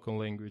on local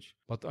language,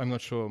 but I'm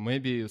not sure.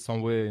 Maybe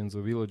somewhere in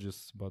the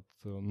villages, but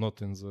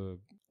not in the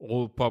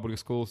all public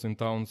schools in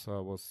towns. I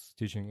was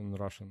teaching in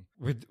Russian.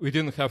 We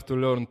didn't have to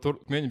learn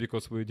Turkmen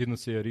because we didn't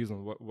see a reason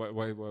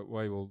why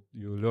will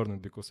you learn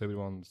it, because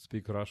everyone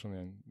speak Russian.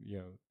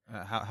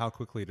 And how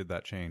quickly did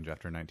that change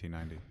after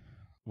 1990?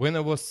 When I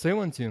was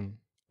 17,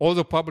 all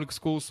the public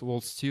schools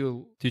were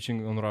still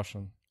teaching on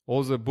Russian.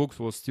 All the books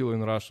were still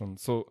in Russian.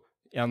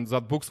 And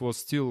that books was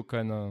still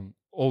kind of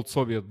old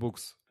Soviet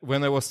books.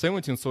 When I was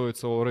 17, so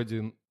it's already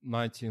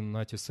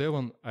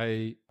 1997,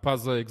 I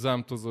passed the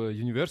exam to the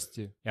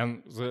university,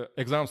 and the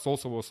exams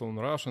also was on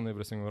Russian,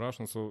 everything on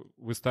Russian. So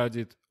we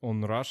studied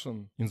on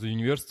Russian in the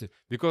university,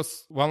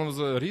 because one of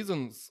the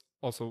reasons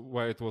also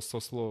why it was so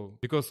slow,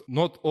 because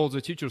not all the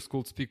teachers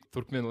could speak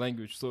Turkmen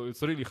language. So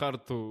it's really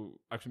hard to,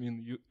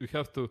 you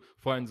have to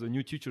find the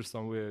new teachers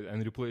somewhere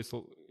and replace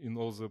in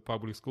all the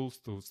public schools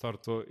to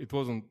start. So it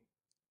wasn't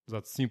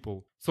that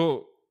simple.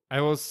 So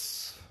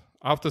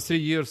after 3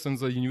 years in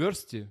the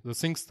university, the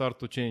things start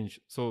to change.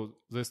 So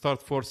they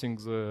start forcing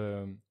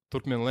the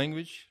Turkmen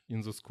language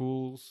in the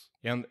schools.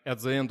 And at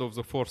the end of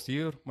the 4th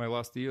year, my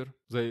last year,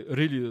 they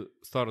really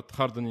started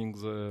hardening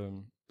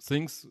the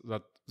things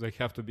that they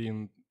have to be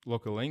in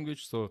local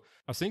language. So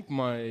I think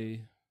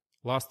my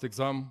last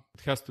exam,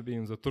 it has to be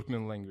in the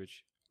Turkmen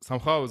language.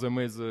 Somehow they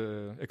made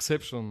the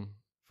exception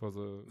for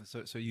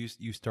the... So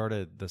you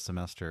started the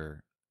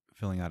semester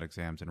filling out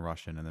exams in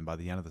Russian, and then by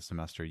the end of the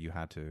semester, you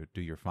had to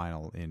do your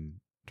final in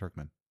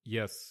Turkmen.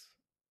 Yes.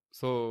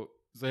 So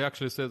they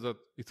actually said that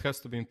it has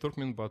to be in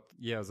Turkmen, but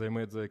yeah, they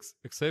made the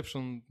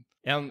exception.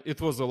 And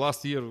it was the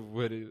last year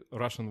where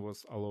Russian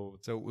was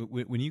allowed. So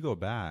when you go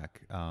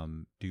back,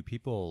 do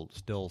people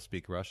still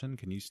speak Russian?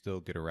 Can you still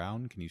get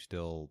around? Can you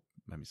still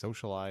maybe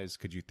socialize?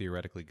 Could you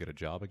theoretically get a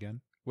job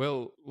again?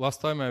 Well,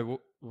 last time I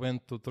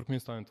went to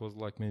Turkmenistan, it was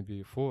like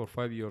maybe 4 or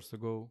 5 years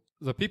ago.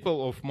 The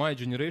people of my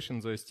generation,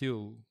 they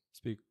still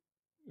speak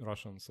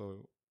Russian,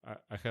 so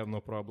I have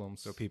no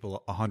problems. So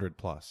people 100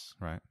 plus,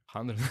 right?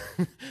 100.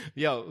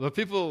 Yeah, the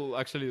people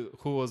actually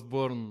who was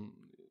born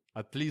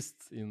at least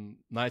in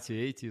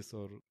 1980s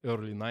or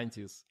early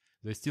 90s,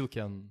 they still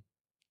can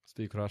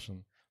speak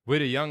Russian.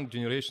 Very young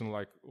generation,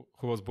 like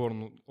who was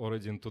born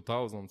already in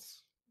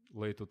 2000s,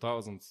 late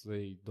 2000s,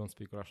 they don't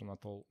speak Russian at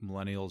all.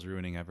 Millennials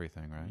ruining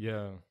everything, right?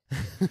 Yeah.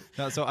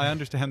 No, so I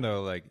understand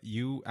though, like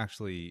you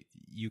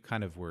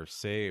kind of were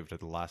saved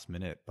at the last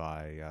minute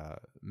by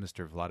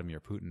Mr. Vladimir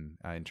Putin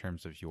in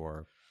terms of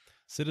your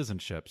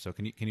citizenship. So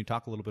can you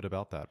talk a little bit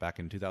about that? Back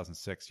in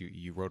 2006,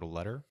 you wrote a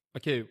letter.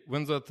 Okay,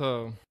 when that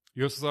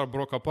USSR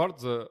broke apart,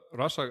 there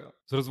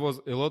was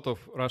a lot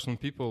of Russian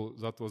people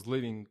that was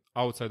living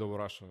outside of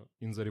Russia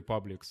in the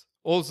republics.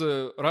 All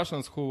the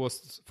Russians who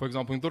was, for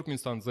example, in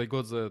Turkmenistan, they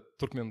got the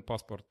Turkmen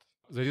passport.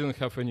 They didn't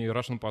have any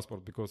Russian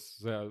passport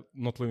because they are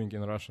not living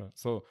in Russia.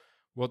 So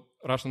what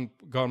Russian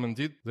government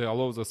did, they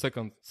allow the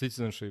second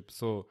citizenship.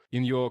 So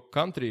in your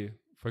country,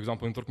 for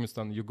example, in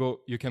Turkmenistan,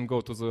 you can go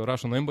to the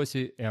Russian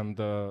embassy and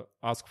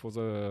ask for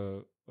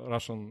the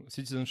Russian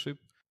citizenship.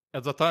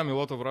 At the time, a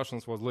lot of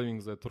Russians was leaving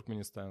the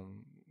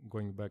Turkmenistan,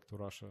 going back to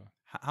Russia.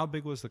 How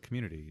big was the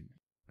community?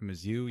 I mean,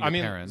 your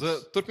parents.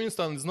 The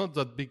Turkmenistan is not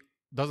that big,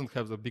 doesn't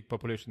have the big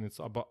population. It's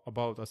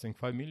about I think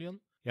 5 million.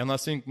 And I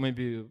think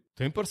maybe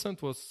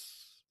 10% was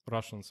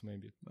Russians,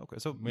 maybe. Okay,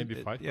 so maybe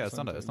 5%. Yeah, it's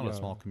not a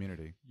small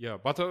community. Yeah,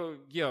 but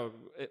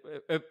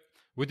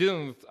we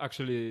didn't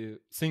actually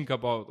think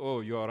about,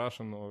 oh, you are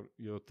Russian or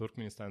you're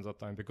Turkmenistan at that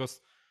time,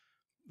 because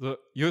the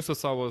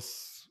USSR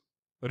was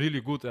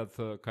really good at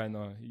kind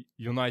of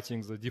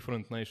uniting the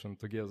different nations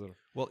together.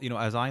 Well,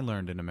 as I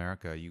learned in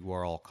America, you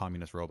are all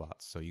communist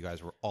robots, so you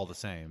guys were all the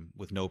same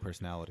with no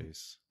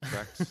personalities,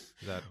 correct?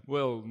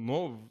 Well,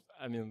 no,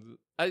 I mean,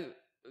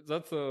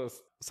 that's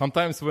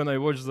sometimes when I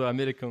watch the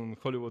American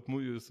Hollywood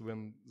movies,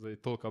 when they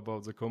talk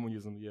about the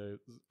communism, yeah,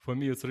 for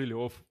me it's really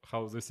off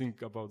how they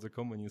think about the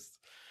communists.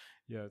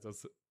 Yeah,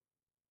 that's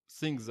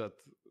things that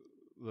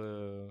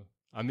the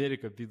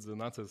America beat the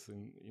Nazis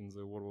in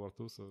the World War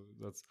II, so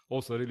that's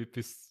also really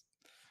pissed.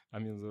 I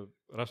mean, the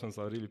Russians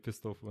are really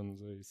pissed off when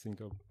they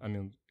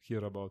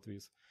hear about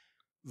this.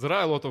 There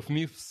are a lot of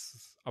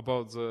myths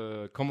about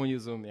the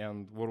communism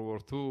and World War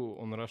II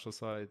on Russia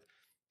side.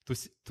 To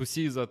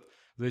see that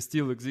they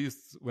still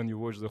exist when you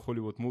watch the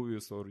Hollywood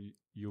movies or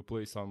you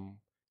play some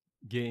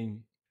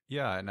game.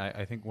 Yeah, and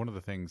I think one of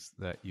the things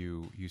that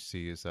you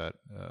see is that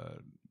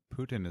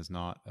Putin is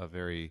not a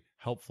very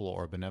helpful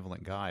or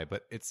benevolent guy,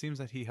 but it seems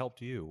that he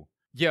helped you.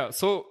 Yeah,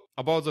 so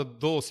about the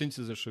dual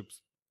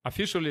citizenships,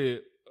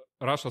 officially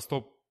Russia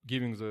stopped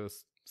giving the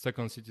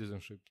second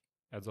citizenship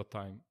at that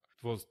time.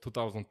 It was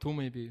 2002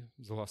 maybe,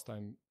 the last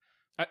time.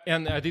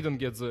 And I didn't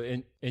get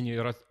any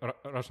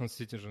Russian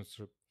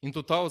citizenship. In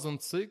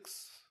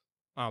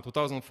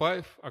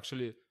 2005,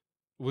 actually,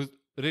 we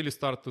really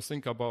started to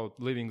think about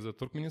leaving the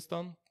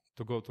Turkmenistan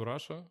to go to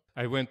Russia.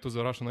 I went to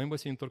the Russian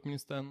embassy in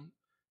Turkmenistan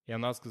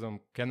and asked them,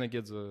 can I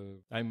get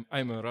I'm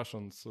a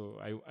Russian, so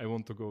I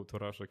want to go to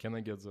Russia. Can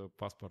I get the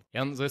passport?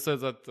 And they said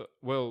that,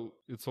 well,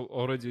 it's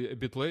already a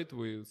bit late.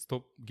 We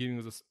stopped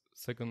giving the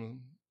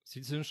second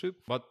citizenship.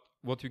 But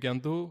what you can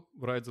do,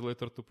 write the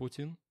letter to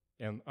Putin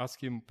and ask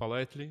him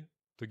politely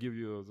to give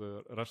you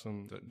the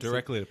Russian...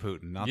 Directly to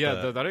Putin, not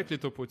directly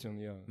to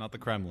Putin, yeah. Not the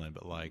Kremlin,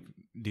 but like,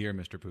 dear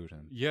Mr.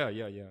 Putin. Yeah.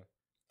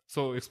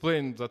 So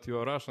explain that you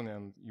are Russian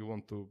and you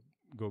want to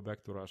go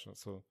back to Russia.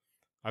 So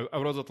I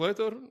wrote that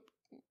letter,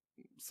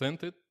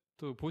 sent it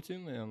to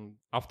Putin, and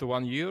after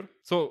 1 year...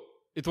 So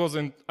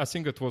I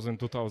think it was in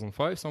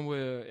 2005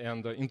 somewhere,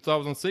 and in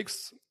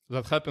 2006,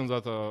 that happened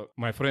that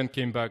my friend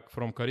came back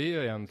from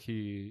Korea and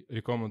he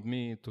recommended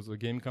me to the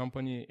game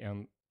company,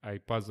 and I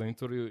passed the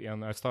interview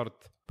and I started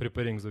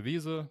preparing the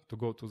visa to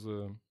go to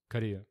the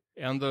Korea.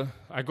 And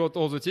I got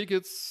all the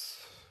tickets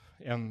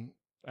and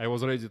I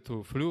was ready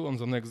to fly on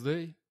the next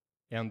day.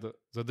 And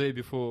the day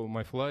before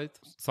my flight,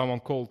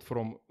 someone called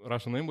from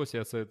Russian embassy.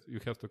 I said,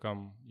 you have to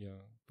come. Yeah,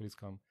 please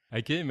come.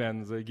 I came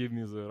and they gave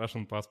me the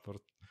Russian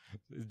passport.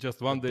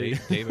 Just one day.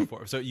 Day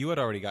before. So you had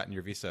already gotten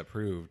your visa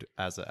approved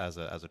as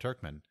a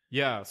Turkmen.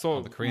 Yeah.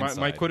 So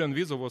my Korean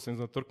visa was in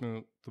the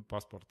Turkmen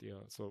passport.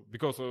 Yeah. So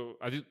because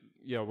I did.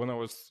 Yeah. When I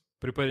was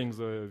preparing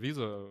the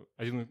visa,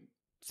 I didn't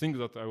think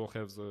that I will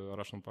have the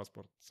Russian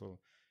passport. So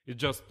it's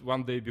just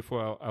one day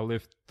before I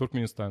left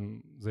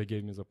Turkmenistan, they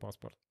gave me the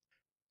passport.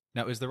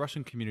 Now, is the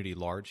Russian community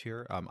large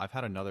here? I've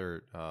had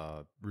another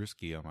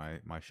Ruski on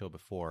my show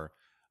before,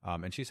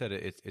 and she said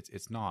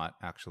it's not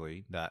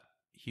actually that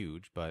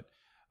huge, but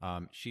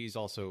she's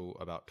also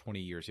about 20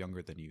 years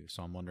younger than you.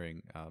 So I'm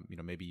wondering,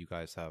 maybe you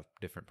guys have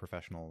different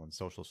professional and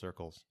social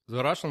circles.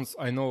 The Russians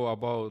I know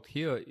about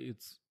here,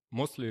 it's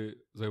mostly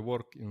they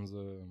work in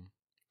the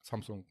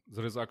Samsung.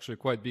 There is actually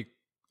quite big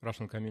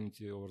Russian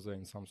community over there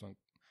in Samsung.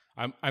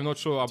 I'm not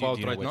sure about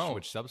do you know right now.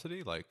 Which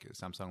subsidy, like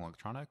Samsung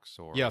Electronics,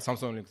 or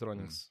Samsung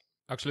Electronics.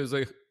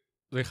 Actually,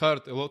 they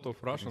hired a lot of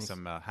Russians.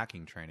 Some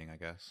hacking training, I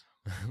guess.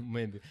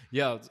 Maybe.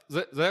 Yeah,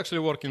 they actually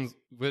work in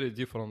very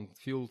different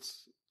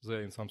fields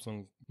there in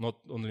Samsung, not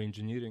only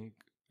engineering.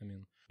 I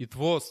mean, it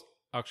was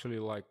actually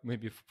like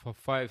maybe for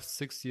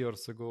 5-6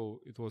 years ago,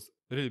 it was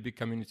a really big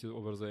community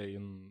over there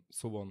in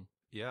Suwon.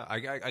 Yeah,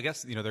 I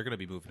guess they're going to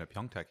be moving to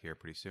Pyeongtaek here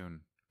pretty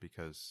soon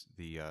because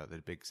the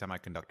big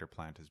semiconductor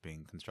plant is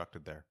being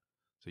constructed there.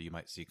 So you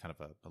might see kind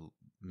of a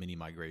mini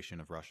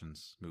migration of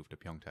Russians move to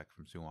Pyeongtaek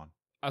from Suwon.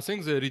 I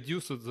think they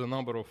reduced the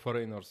number of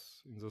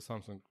foreigners in the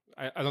Samsung.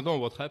 I don't know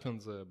what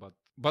happened there,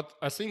 but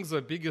I think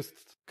the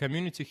biggest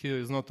community here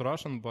is not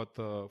Russian, but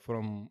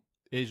from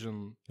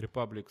Asian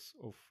republics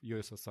of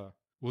USSR.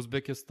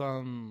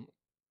 Uzbekistan,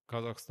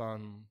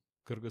 Kazakhstan,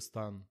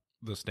 Kyrgyzstan.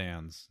 The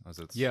stands, as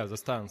it's the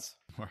stands.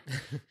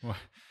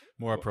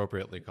 more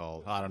appropriately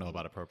called. I don't know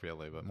about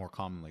appropriately, but more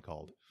commonly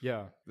called.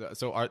 Yeah.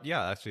 So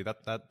actually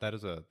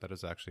that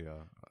is actually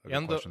a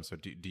good question. So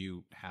do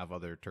you have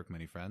other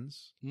Turkmeni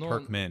friends? No.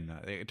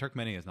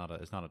 Turkmeni is not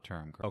a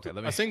term. Okay,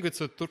 I think it's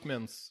a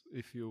Turkmens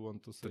if you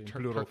want to say in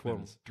plural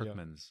form.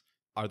 Turkmens.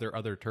 Yeah. Are there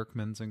other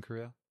Turkmens in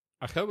Korea?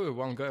 I have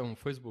one guy on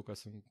Facebook, I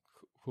think,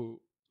 who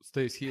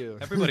stays here.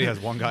 Everybody has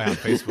one guy on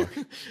Facebook.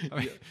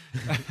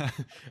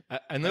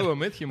 I never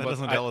met him. That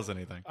doesn't tell us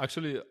anything.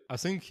 Actually, I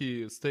think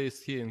he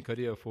stays here in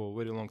Korea for a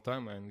very long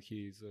time, and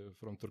he's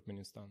from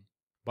Turkmenistan.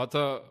 But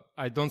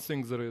I don't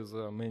think there is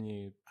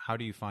many. How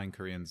do you find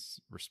Koreans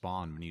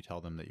respond when you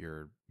tell them that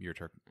you're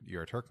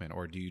a Turkmen,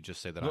 or do you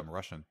just say that I'm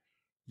Russian?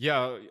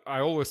 Yeah,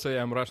 I always say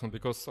I'm Russian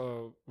because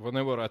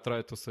whenever I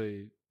try to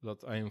say that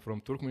I am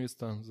from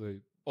Turkmenistan,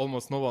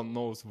 almost no one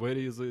knows where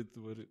is it.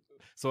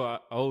 So I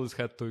always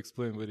had to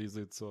explain where is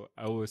it. So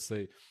I always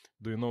say,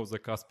 do you know the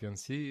Caspian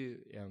Sea?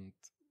 And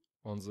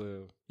on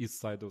the east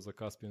side of the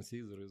Caspian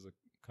Sea, there is a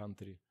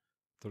country,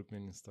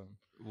 Turkmenistan.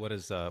 What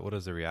is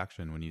the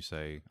reaction when you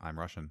say I'm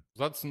Russian?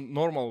 That's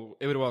normal.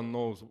 Everyone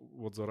knows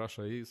what the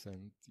Russia is,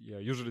 and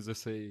usually they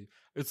say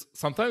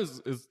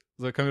sometimes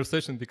the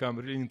conversation become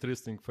really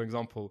interesting. For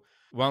example,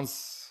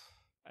 once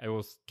I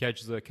was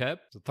catch the cab,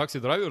 the taxi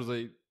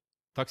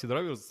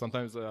drivers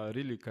sometimes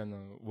really kind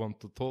of want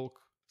to talk,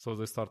 so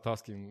they start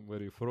asking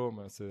where you from.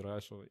 I say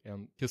Russia,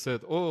 and he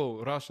said,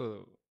 "Oh,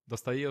 Russia,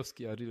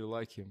 Dostoevsky, I really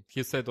like him."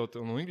 He said that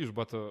in English,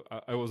 but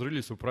I was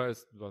really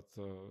surprised that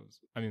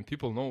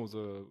people know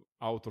the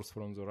authors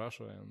from the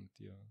Russia, and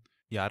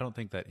I don't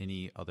think that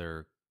any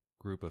other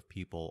group of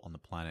people on the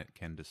planet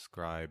can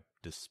describe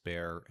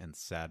despair and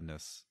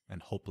sadness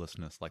and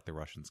hopelessness like the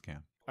Russians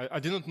can. I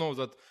didn't know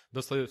that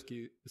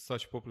Dostoevsky is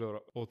such a popular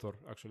author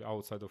actually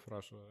outside of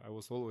Russia. I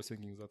was always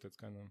thinking that it's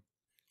kind of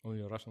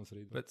only Russians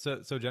read. But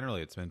so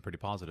generally it's been pretty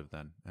positive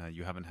then.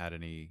 You haven't had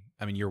any.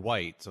 I mean, you're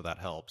white, so that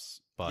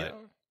helps. But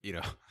you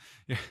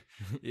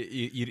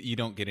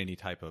don't get any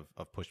type of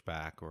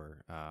pushback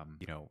or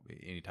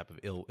any type of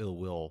ill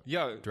will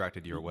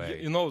directed your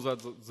way. You know that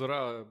there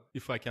are,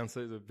 if I can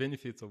say, the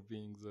benefits of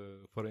being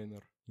the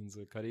foreigner in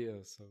the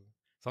Korea. So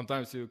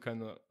sometimes you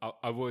kind of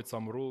avoid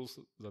some rules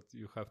that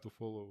you have to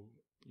follow.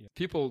 Yeah.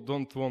 People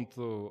don't want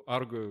to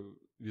argue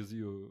with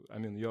you. I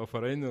mean, you're a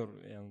foreigner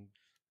and...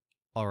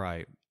 All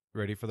right.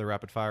 Ready for the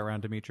rapid fire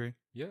round, Dimitri?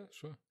 Yeah,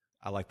 sure.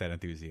 I like that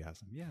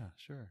enthusiasm. Yeah,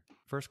 sure.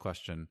 First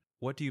question.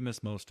 What do you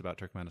miss most about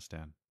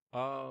Turkmenistan?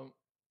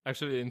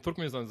 Actually, in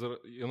Turkmenistan,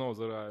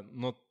 there are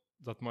not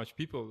that much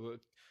people,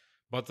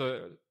 but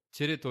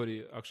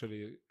territory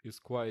actually is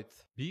quite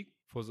big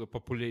for the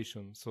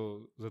population.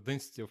 So the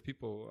density of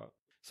people...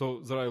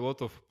 So there are a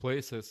lot of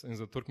places in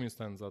the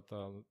Turkmenistan that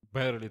are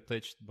barely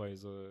touched by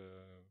the...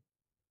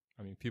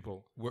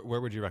 people. Where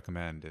would you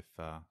recommend if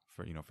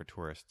for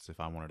tourists if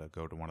I wanted to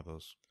go to one of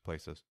those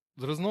places?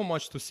 There is not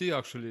much to see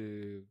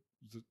actually.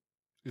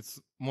 It's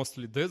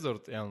mostly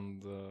desert,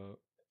 and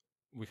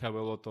we have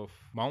a lot of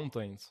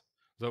mountains.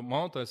 The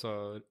mountains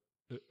are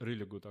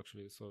really good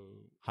actually. So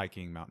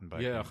hiking, mountain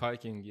biking. Yeah,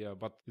 hiking. Yeah,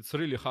 but it's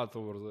really hot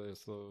over there,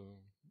 so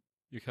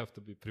you have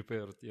to be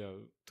prepared. Yeah,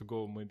 to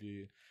go.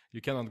 Maybe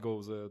you cannot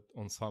go there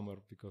on summer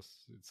because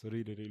it's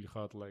really really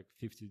hot, like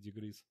 50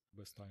 degrees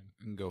best time.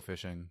 And go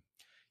fishing.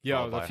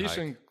 Yeah, the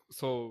fishing. Hike.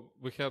 So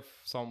we have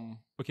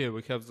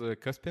we have the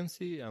Caspian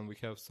Sea and we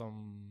have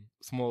some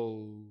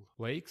small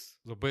lakes.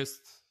 The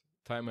best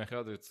time I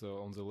had it's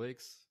on the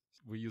lakes.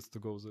 We used to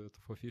go there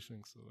for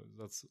fishing. So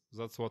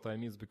that's what I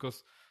miss,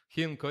 because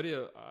here in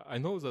Korea, I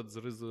know that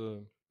there is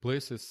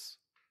places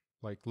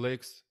like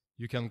lakes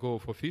you can go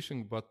for fishing,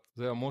 but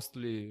they are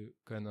mostly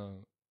kind of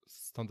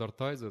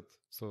standardized.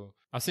 So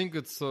I think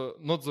it's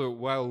not the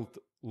wild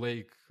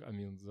lake. I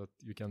mean, that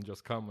you can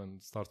just come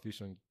and start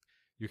fishing.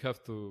 You have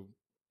to.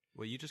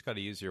 Well, you just got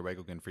to use your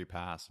Wegelgin free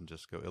pass and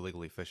just go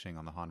illegally fishing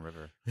on the Han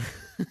River.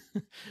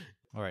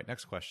 All right,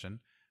 next question.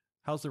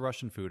 How's the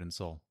Russian food in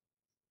Seoul?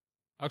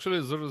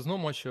 Actually, there is not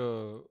much.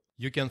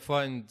 You can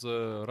find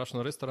Russian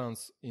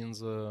restaurants in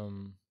the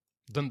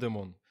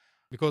Dandemon.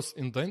 Because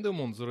in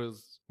Dandemon, there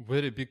is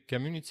very big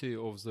community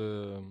of the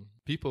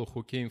people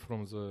who came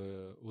from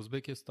the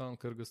Uzbekistan,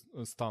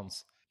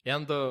 Kyrgyzstan.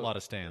 And A lot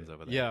of stands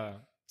over there. yeah.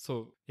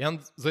 So, and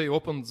they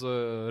opened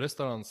the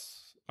restaurants,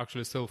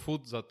 actually sell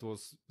food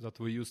that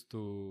we used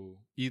to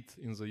eat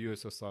in the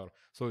USSR.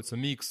 So it's a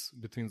mix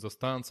between the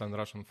stands and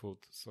Russian food.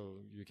 So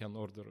you can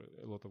order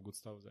a lot of good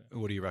stuff there.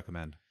 What do you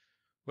recommend?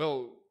 Well,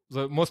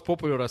 the most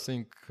popular, I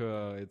think,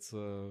 it's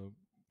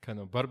kind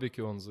of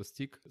barbecue on the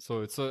stick.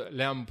 So it's a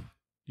lamb.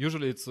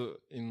 Usually it's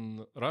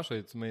in Russia,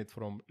 it's made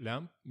from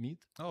lamb meat.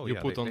 Oh, you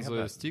yeah, put they on have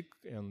the that. stick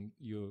and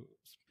you...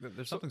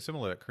 There's something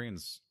similar that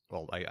Koreans,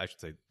 well, I should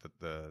say that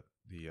the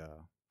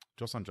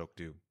Joseonjok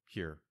do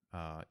here,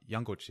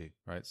 Yanggochi,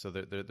 right? So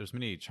there's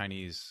many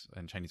Chinese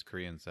and Chinese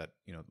Koreans that,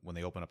 when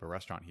they open up a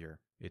restaurant here,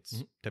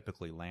 it's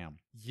typically lamb.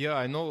 Yeah,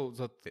 I know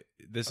that...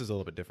 This is a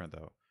little bit different,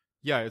 though.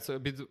 Yeah, it's a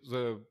bit...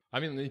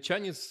 in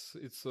Chinese,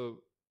 it's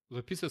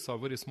the pieces are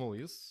very small,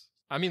 yes?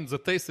 I mean, the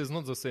taste is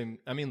not the same.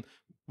 I mean,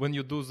 when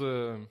you do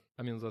that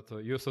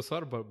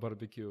USSR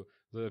barbecue,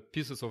 the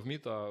pieces of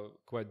meat are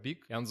quite big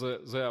and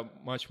they are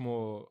much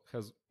more,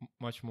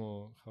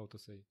 how to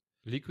say,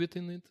 liquid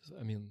in it.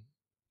 I mean...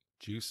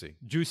 Juicy,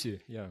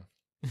 yeah.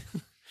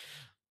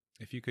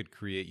 If you could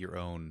create your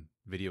own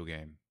video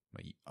game,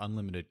 like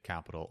unlimited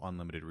capital,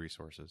 unlimited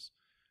resources,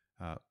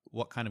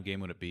 what kind of game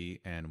would it be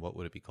and what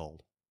would it be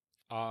called?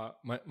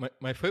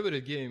 My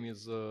favorite game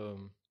is...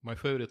 my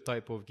favorite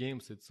type of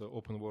games, it's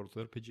open world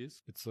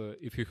RPGs. It's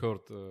if you heard,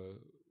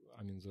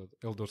 the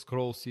Elder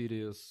Scrolls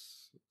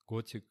series,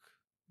 Gothic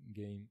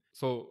game.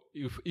 So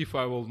if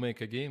I will make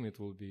a game, it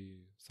will be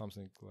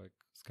something like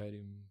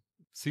Skyrim,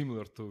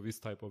 similar to this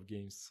type of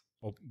games,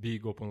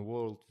 big open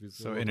world. With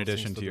so in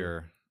addition to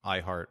your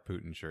I Heart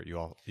Putin shirt,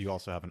 you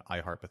also have an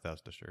I Heart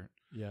Bethesda shirt.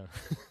 Yeah.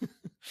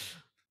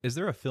 Is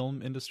there a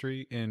film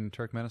industry in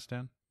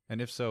Turkmenistan? And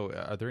if so,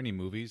 are there any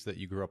movies that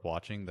you grew up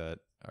watching that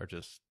are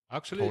just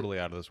actually totally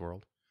out of this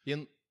world?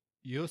 In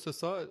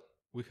USSR,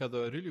 we had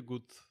really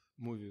good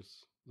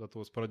movies that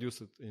was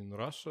produced in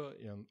Russia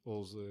and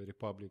all the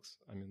republics.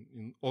 I mean,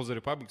 in all the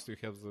republics, you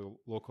have the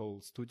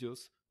local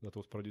studios that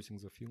was producing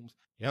the films.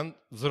 And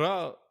there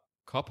are a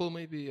couple,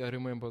 maybe, I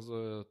remember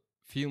the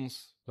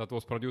films that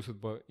was produced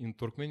in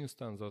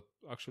Turkmenistan that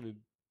actually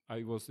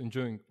I was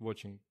enjoying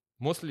watching.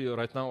 Mostly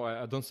right now,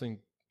 I don't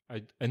think,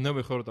 I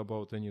never heard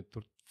about any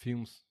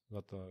films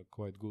that are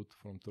quite good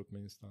from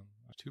Turkmenistan.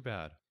 Too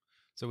bad.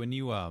 So when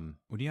you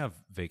have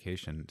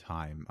vacation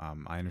time,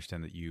 I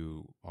understand that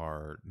you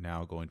are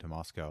now going to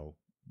Moscow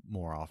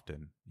more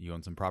often. You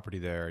own some property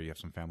there. You have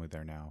some family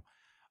there now.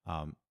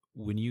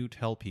 When you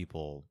tell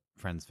people,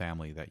 friends,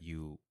 family, that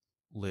you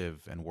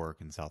live and work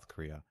in South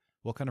Korea,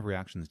 what kind of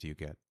reactions do you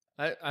get?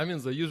 I mean,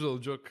 the usual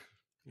joke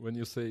when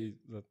you say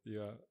that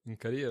you are in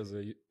Korea,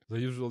 the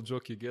usual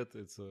joke you get,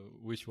 it's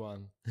which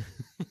one?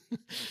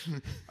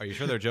 Are you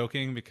sure they're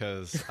joking?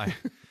 Because I'm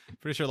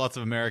pretty sure lots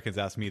of Americans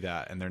ask me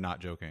that, and they're not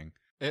joking.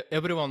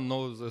 Everyone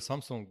knows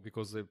Samsung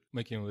because they're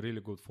making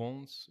really good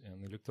phones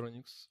and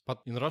electronics.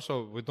 But in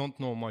Russia, we don't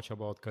know much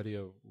about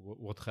Korea,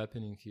 what's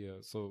happening here.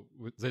 So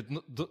they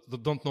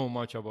don't know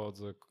much about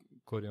the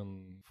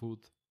Korean food.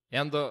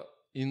 And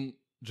in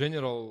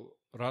general,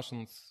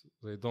 Russians,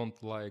 they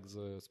don't like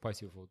the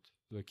spicy food.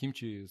 The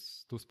kimchi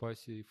is too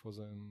spicy for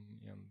them.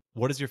 And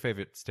what is your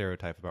favorite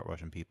stereotype about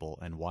Russian people,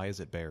 and why is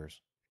it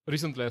bears?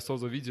 Recently, I saw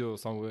the video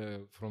somewhere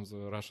from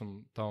the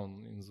Russian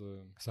town in the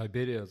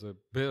Siberia. The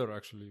bear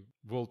actually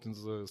walked in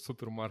the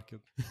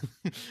supermarket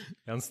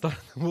and started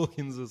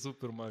walking in the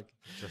supermarket.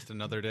 Just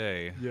another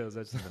day. Yeah,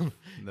 that's the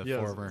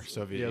former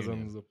Soviet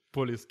Union. Then the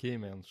police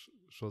came and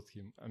shot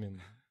him. I mean,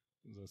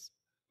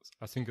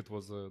 I think it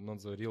was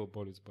not the real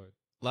police, but...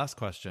 Last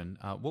question.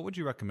 What would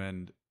you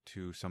recommend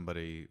to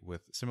somebody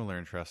with similar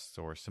interests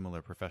or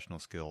similar professional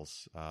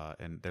skills,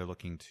 and they're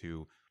looking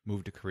to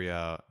move to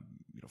Korea,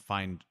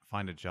 find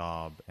a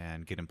job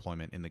and get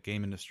employment in the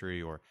game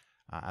industry or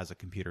as a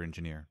computer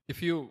engineer?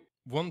 If you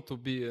want to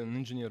be an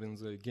engineer in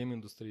the game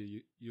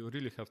industry, you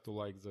really have to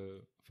like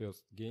the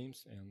first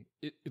games, and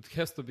it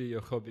has to be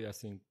your hobby, I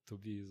think, to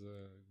be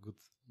the good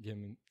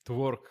gaming, to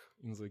work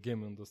in the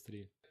game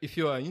industry. If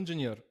you are an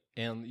engineer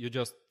and you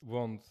just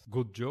want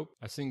good job,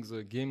 I think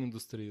the game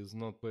industry is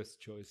not best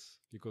choice,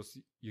 because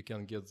you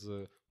can get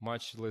the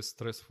much less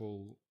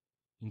stressful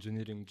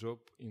engineering job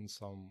in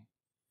some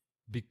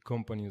big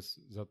companies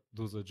that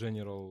do the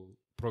general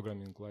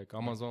programming, like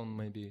Amazon,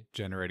 maybe.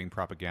 Generating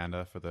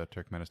propaganda for the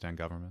Turkmenistan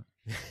government.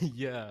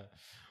 Yeah,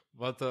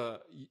 but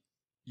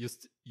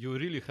you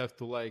really have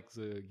to like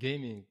the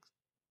gaming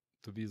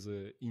to be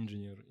the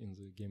engineer in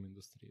the game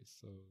industry.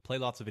 So Play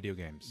lots of video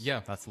games.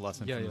 Yeah. That's the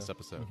lesson from this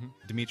episode.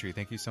 Dimitri,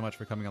 thank you so much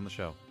for coming on the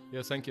show.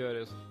 Yeah, thank you,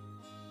 Aries.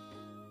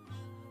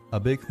 A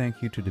big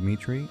thank you to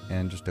Dimitri,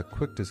 and just a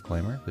quick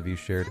disclaimer, the views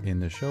shared in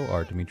the show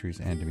are Dimitri's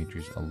and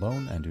Dimitri's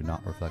alone and do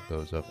not reflect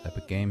those of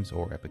Epic Games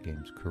or Epic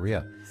Games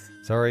Korea.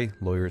 Sorry,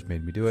 lawyers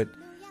made me do it.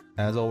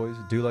 As always,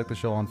 do like the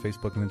show on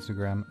Facebook and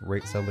Instagram,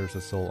 rate Settlers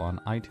of Seoul on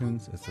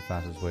iTunes. It's the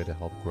fastest way to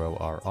help grow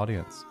our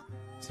audience.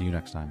 See you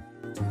next time.